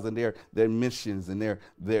 144,000, their missions and their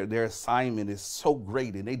assignment is so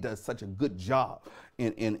great, and they done such a good job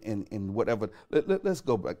in whatever. Let's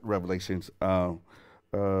go back to Revelations. Oh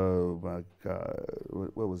my God,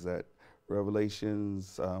 what was that?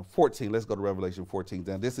 Revelations 14. Let's go to Revelation 14.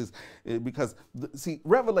 Now this is because see,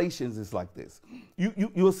 Revelations is like this.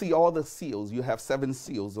 You'll see all the seals. You have 7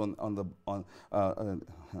 seals on I was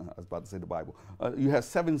about to say the Bible. You have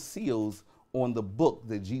 7 seals on the book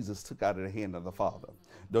that Jesus took out of the hand of the Father.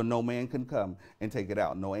 Though no man can come and take it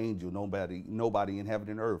out. No angel, nobody in heaven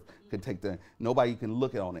and earth can take nobody can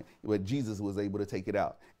look on it. But Jesus was able to take it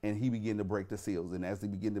out. And he began to break the seals. And as he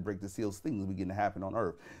began to break the seals, things began to happen on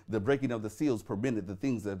earth. The breaking of the seals permitted the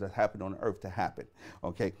things that happened on earth to happen.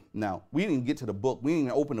 Okay, now we didn't get to the book. We didn't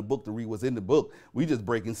even open the book to read what's in the book. We just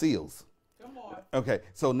breaking seals. Come on. Okay,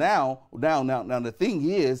 so now the thing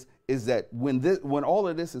is that when all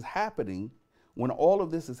of this is happening, when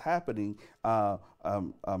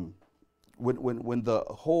the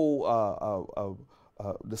whole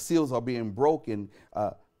the seals are being broken,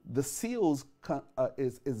 the seals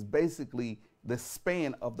is basically the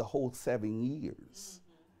span of the whole 7 years.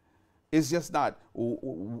 Mm-hmm. It's just not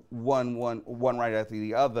one right after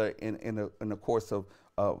the other in the course of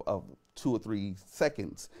 2 or 3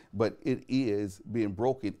 seconds, but it is being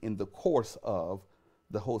broken in the course of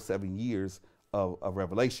the whole 7 years of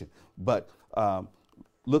Revelation. But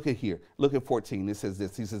look at here. Look at 14. It says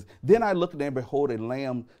this. He says, then I looked and behold a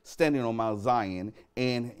lamb standing on Mount Zion,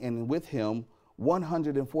 and with him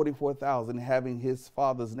 144,000 having his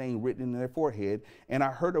Father's name written in their forehead. And I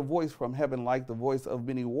heard a voice from heaven like the voice of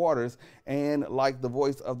many waters and like the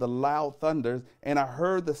voice of the loud thunders. And I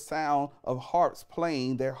heard the sound of harps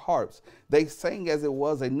playing their harps. They sang as it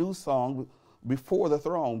was a new song before the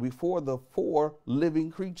throne, before the 4 living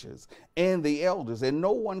creatures and the elders. And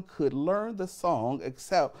no one could learn the song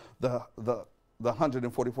except the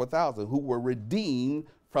 144,000 who were redeemed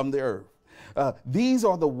from the earth. These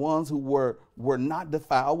are the ones who were not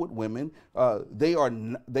defiled with women. They are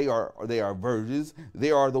virgins.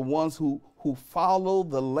 They are the ones who follow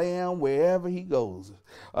the Lamb wherever he goes.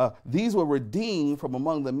 These were redeemed from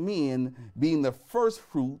among the men, being the first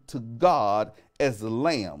fruit to God as the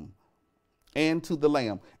Lamb and to the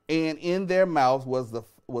Lamb. And in their mouths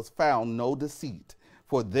was found no deceit,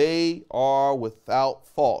 for they are without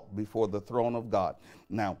fault before the throne of God.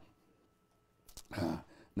 Now,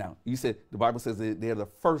 you said the Bible says that they're the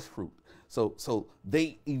first fruit. So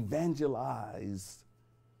they evangelize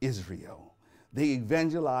Israel. They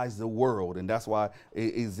evangelize the world, and that's why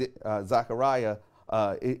Zechariah,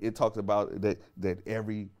 it talks about that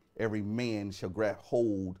every man shall grab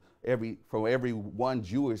hold, from every one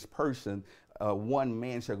Jewish person, one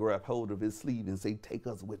man shall grab hold of his sleeve and say, take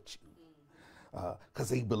us with you. Because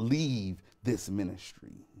they believe this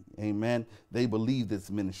ministry. Amen. They believe this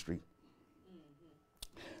ministry.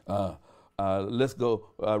 Let's go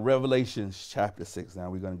Revelation chapter 6. Now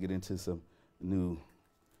we're going to get into some new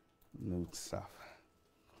stuff.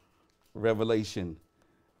 Revelation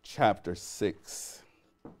chapter 6.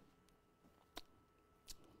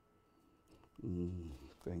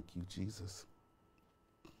 Thank you, Jesus.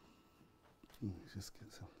 Let me just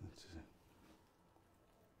get something to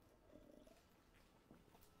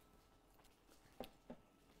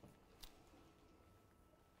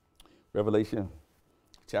Revelation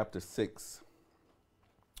chapter 6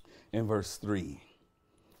 and verse 3.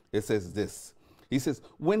 It says this. He says,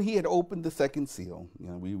 when he had opened the second seal,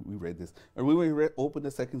 we read this, and when we opened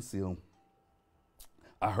the second seal,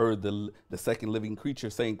 I heard the second living creature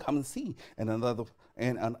saying, come and see. And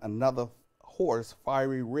another horse,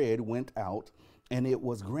 fiery red, went out, and it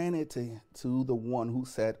was granted to the one who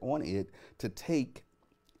sat on it to take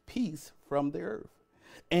peace from the earth.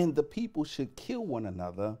 And the people should kill one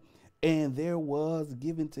another, and there was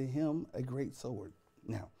given to him a great sword.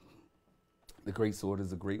 Now, the great sword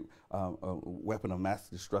is a great weapon of mass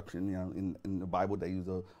destruction. In the Bible, they use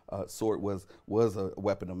a sword was a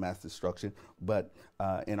weapon of mass destruction. But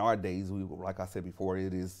in our days, like I said before,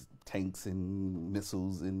 it is tanks and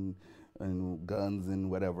missiles and guns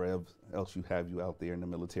and whatever else you have out there in the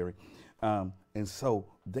military. And so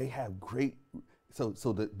they have great.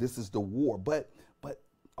 This is the war. But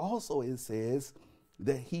also it says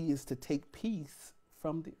that he is to take peace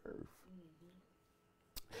from the earth.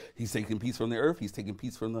 He's taking peace from the earth. He's taking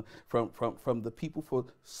peace from the people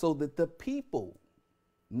so that the people,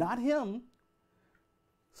 not him,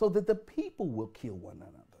 so that the people will kill one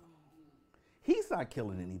another. He's not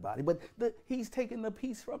killing anybody, but he's taking the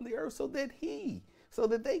peace from the earth so that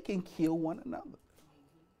they can kill one another.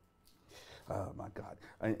 Oh my God!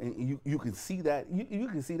 And you can see that. You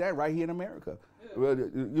can see that right here in America.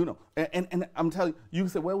 And I'm telling you, you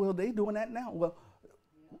say, well, they doing that now. Well,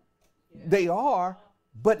 they are.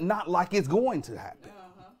 But not like it's going to happen.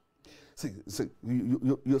 See,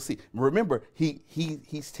 you'll see. Remember,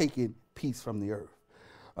 he's taking peace from the earth.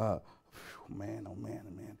 Man.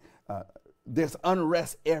 There's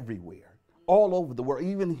unrest everywhere, all over the world,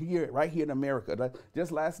 even right here in America.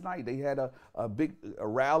 Just last night, they had a big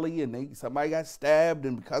rally, and somebody got stabbed,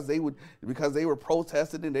 and because they were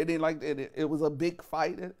protesting and they didn't like it, it was a big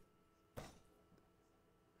fight.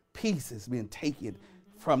 Peace is being taken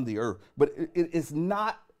from the earth, but it's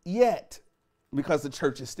not yet, because the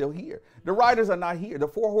church is still here. The riders are not here. The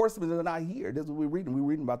four horsemen are not here. This is what we're reading. We're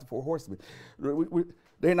reading about the four horsemen.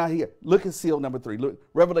 They're not here. Look at seal number 3. Look,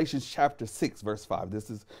 Revelation chapter 6, verse 5.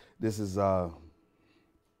 This is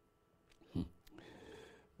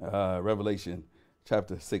Revelation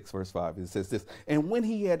chapter 6, verse 5. It says this. And when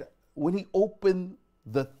he opened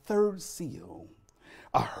the third seal,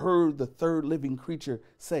 I heard the third living creature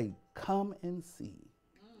say, come and see.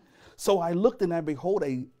 So I looked, and I behold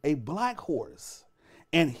a black horse,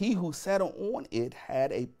 and he who sat on it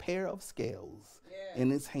had a pair of scales in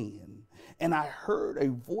his hand. And I heard a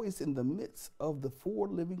voice in the midst of the 4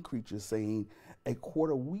 living creatures saying, a quart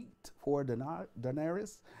of wheat for a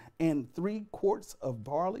denarius, and 3 quarts of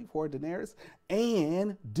barley for a denarius,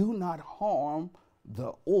 and do not harm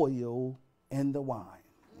the oil and the wine.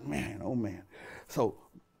 Man, oh man. So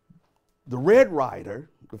the red rider,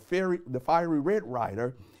 the fiery red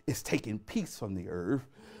rider, is taking peace from the earth.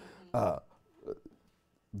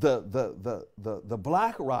 The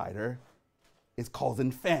black rider is causing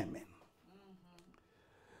famine.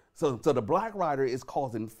 So the black rider is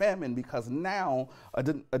causing famine because now a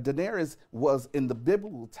denarius was, in the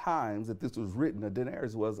biblical times that this was written, a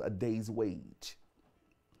denarius was a day's wage.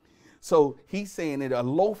 So he's saying that a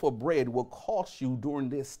loaf of bread will cost you during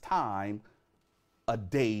this time a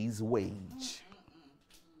day's wage.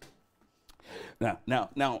 Now,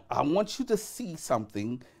 I want you to see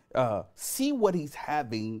something. See what he's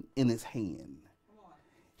having in his hand.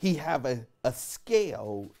 He have a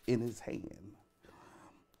scale in his hand.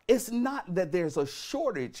 It's not that there's a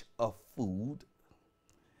shortage of food.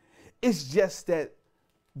 It's just that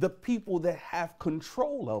the people that have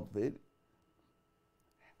control of it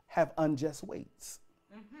have unjust weights.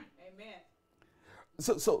 Amen.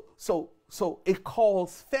 So it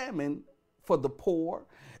caused famine for the poor.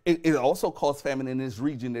 It also caused famine in this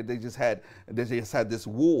region that they just had this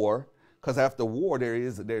war Because after war,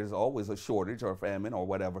 there's always a shortage or a famine or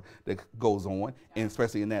whatever that goes on, and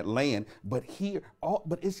especially in that land. But here,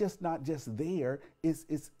 but it's just not just there. It's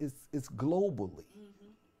globally.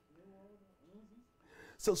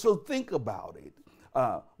 So think about it,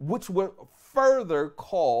 which would further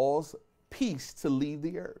cause peace to leave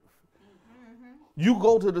the earth. You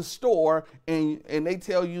go to the store and they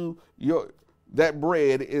tell you that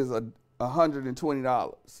bread is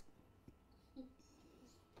 $120.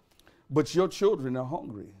 But your children are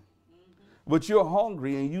hungry. But you're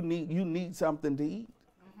hungry and you need something to eat.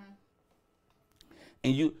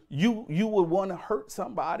 And you would want to hurt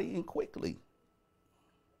somebody and quickly.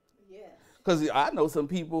 Because I know some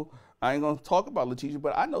people, I ain't going to talk about Letitia,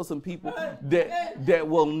 but I know some people that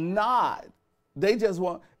will not. They just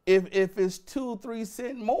want, if it's 2-3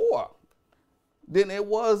 cents more than it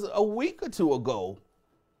was a week or two ago,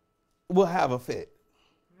 we'll have a fit.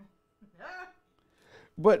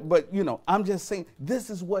 But you know, I'm just saying, this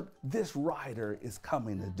is what this rider is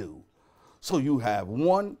coming to do. So you have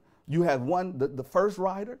the first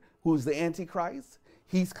rider, who's the Antichrist.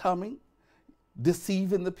 He's coming,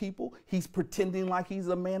 deceiving the people. He's pretending like he's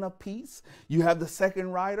a man of peace. You have the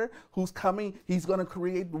second rider who's coming. He's going to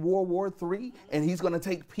create World War III, and he's going to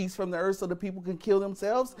take peace from the earth so the people can kill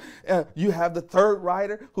themselves. You have the third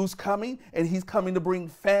rider who's coming, and he's coming to bring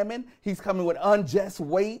famine. He's coming with unjust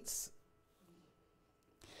weights.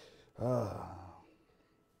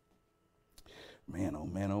 Man, oh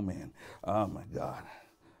man, oh man. Oh my God.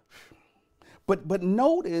 But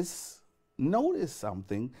notice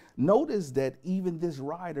something. Notice that even this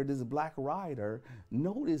rider, this black rider,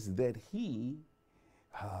 notice that he,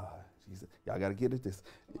 y'all got to get at this.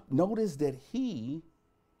 Notice that he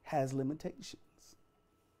has limitations.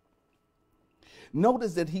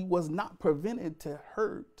 Notice that he was not prevented to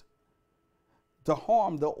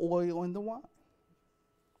harm the oil and the wine.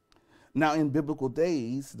 Now, in biblical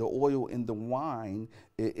days, the oil in the wine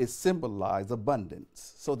is symbolized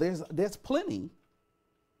abundance. So there's plenty,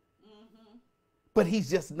 but he's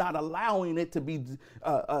just not allowing it to be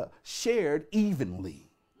shared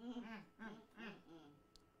evenly.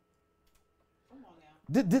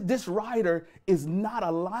 This writer is not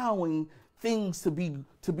allowing things to be.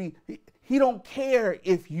 He don't care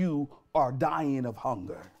if you are dying of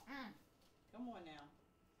hunger.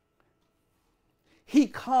 He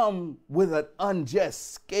come with an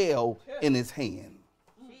unjust scale in his hand.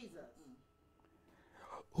 Jesus.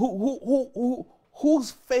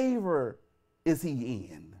 Whose favor is he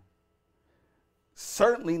in?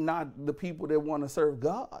 Certainly not the people that want to serve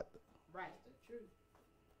God. Right. True.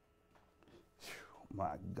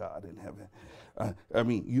 My God in heaven. I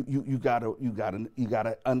mean, you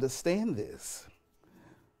gotta understand this.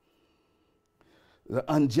 The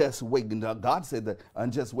unjust weight. God said that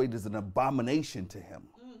unjust weight is an abomination to him.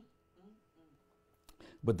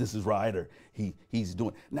 But this is rider. He's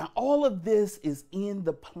doing. Now, all of this is in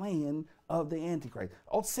the plan of the Antichrist.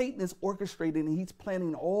 All Satan is orchestrating and he's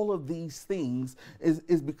planning all of these things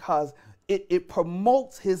is because it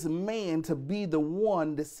promotes his man to be the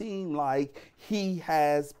one to seem like he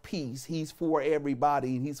has peace. He's for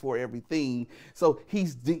everybody and he's for everything. So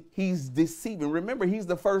he's deceiving. Remember, he's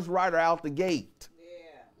the first rider out the gate.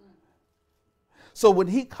 So when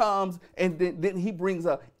he comes and then he brings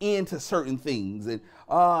an end to certain things, and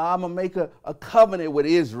I'm going to make a covenant with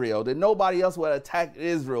Israel that nobody else will attack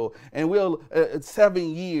Israel, and we'll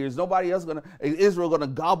 7 years, Israel going to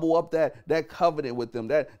gobble up that covenant with them,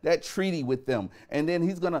 that treaty with them, and then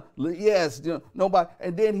he's going to, nobody,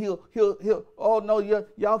 and then he'll oh no,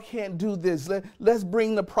 y'all can't do this. Let's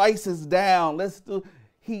bring the prices down.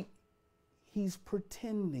 He's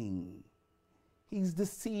pretending, he's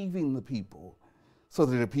deceiving the people, so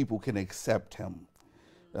that the people can accept him.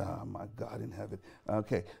 Oh, my God in heaven.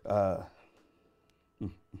 Okay.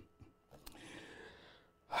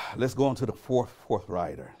 Let's go on to the fourth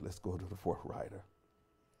rider. Let's go to the fourth rider.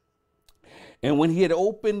 And when he had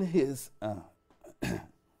opened his,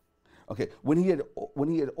 when he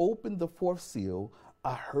had opened the fourth seal,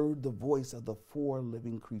 I heard the voice of the 4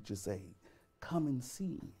 living creatures say, "Come and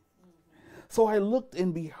see." So I looked,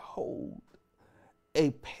 and behold,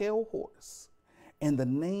 a pale horse. And the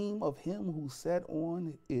name of him who sat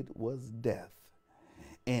on it was Death,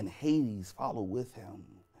 and Hades followed with him.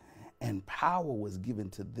 And power was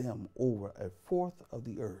given to them over 1/4 of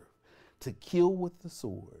the earth, to kill with the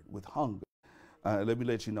sword, with hunger. Let me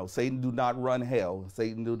let you know, Satan do not run hell.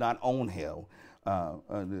 Satan do not own hell.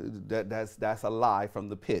 That's a lie from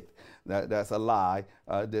the pit. That's a lie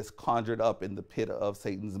that's conjured up in the pit of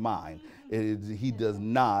Satan's mind. He does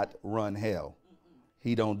not run hell.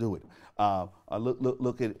 He don't do it.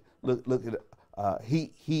 Look at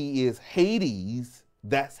he is Hades.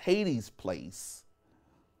 That's Hades' place.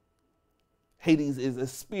 Hades is a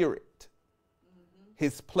spirit.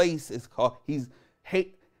 His place is called,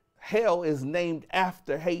 hell is named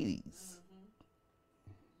after Hades.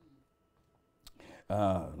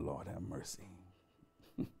 Lord have mercy.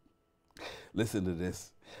 Listen to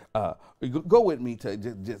this. Go with me to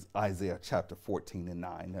just Isaiah chapter 14 and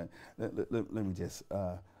 9. Let me just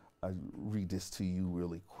read this to you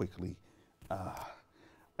really quickly.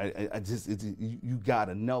 You got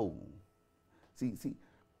to know. See,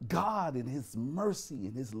 God in his mercy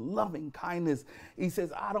and his loving kindness, he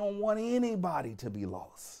says, I don't want anybody to be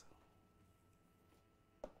lost.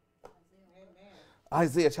 Amen.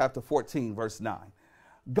 Isaiah chapter 14, verse 9.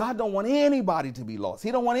 God don't want anybody to be lost. He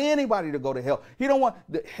don't want anybody to go to hell.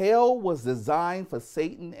 Hell was designed for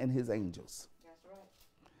Satan and his angels. That's right.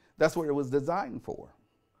 That's what it was designed for.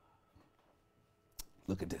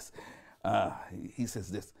 Look at this. He says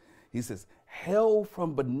this. He says, hell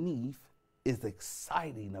from beneath is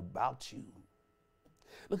exciting about you.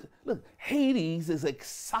 Look, Hades is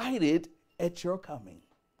excited at your coming.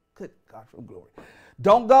 Good God from glory.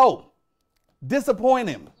 Don't go. Disappoint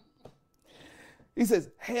him. He says,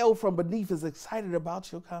 hell from beneath is excited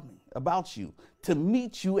about your coming, about you, to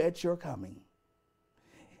meet you at your coming.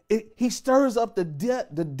 He stirs up the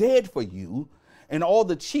dead for you and all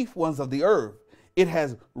the chief ones of the earth. It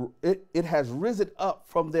has risen up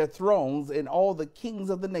from their thrones and all the kings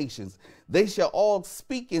of the nations. They shall all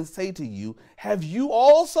speak and say to you, have you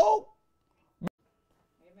also?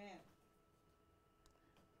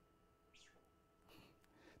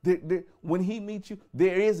 Amen. When he meets you,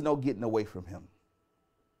 there is no getting away from him.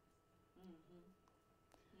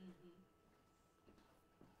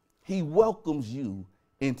 He welcomes you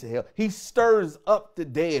into hell. He stirs up the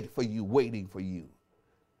dead for you, waiting for you.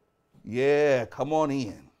 Yeah, come on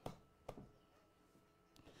in.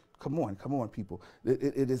 Come on, people.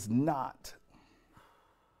 It is not.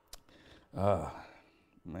 Man,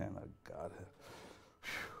 I got it.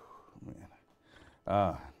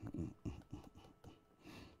 Man.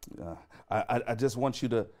 I just want you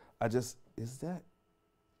to, is that?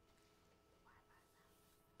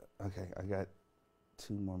 Okay, I got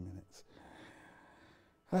 2 more minutes.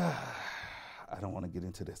 I don't want to get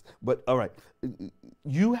into this, but all right.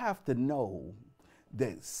 You have to know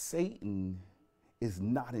that Satan is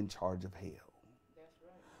not in charge of hell. That's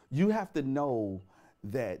right. You have to know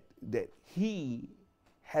that he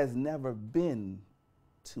has never been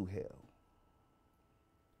to hell.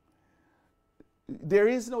 There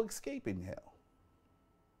is no escaping hell.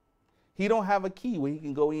 He don't have a key where he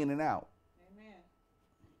can go in and out. Amen.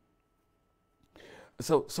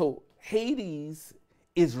 So Hades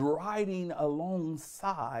is riding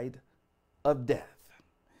alongside of death.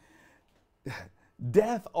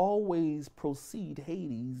 Death always precedes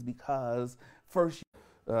Hades because first,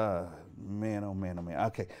 man.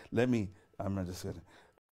 Okay, I'm not just going to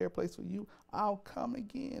prepare a place for you. I'll come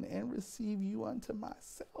again and receive you unto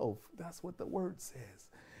myself. That's what the word says.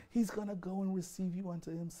 He's going to go and receive you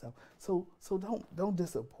unto himself. So don't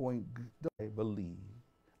disappoint. Don't believe.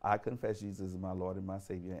 I confess Jesus is my Lord and my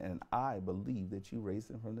Savior, and I believe that you raised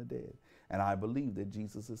him from the dead. And I believe that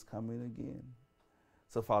Jesus is coming again.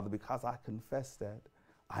 So, Father, because I confess that,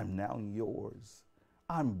 I'm now yours.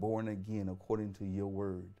 I'm born again according to your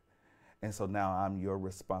word. And so now I'm your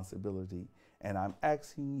responsibility. And I'm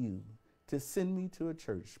asking you to send me to a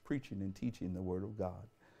church preaching and teaching the word of God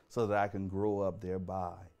so that I can grow up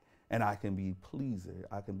thereby. And I can be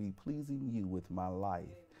pleasing you with my life.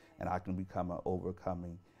 And I can become an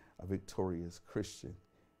overcoming, a victorious Christian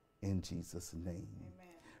in Jesus' name. Amen.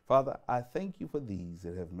 Father, I thank you for these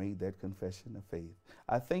that have made that confession of faith.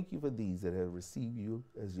 I thank you for these that have received you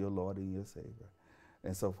as your Lord and your Savior.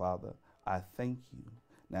 And so, Father, I thank you.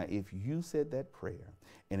 Now, if you said that prayer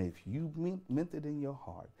and if you meant it in your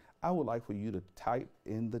heart, I would like for you to type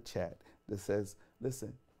in the chat that says,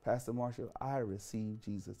 listen, Pastor Marshall, I received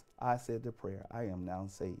Jesus. I said the prayer. I am now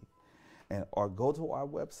saved. Or go to our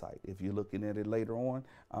website. If you're looking at it later on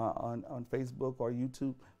Facebook or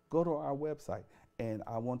YouTube, go to our website. And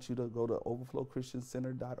I want you to go to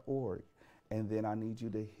overflowchristiancenter.org. And then I need you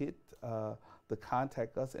to hit the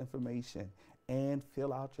contact us information and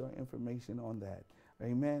fill out your information on that.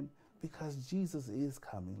 Amen. Because Jesus is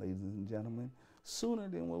coming, ladies and gentlemen, sooner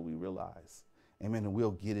than what we realize. Amen. And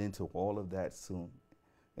we'll get into all of that soon.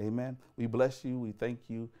 Amen. We bless you. We thank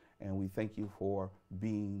you. And we thank you for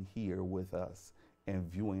being here with us and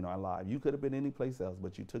viewing our live. You could have been any place else,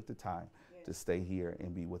 but you took the time to stay here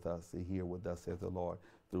and be with us, to hear with us as the Lord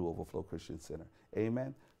through Overflow Christian Center.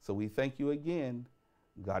 Amen. So we thank you again.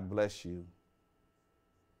 God bless you.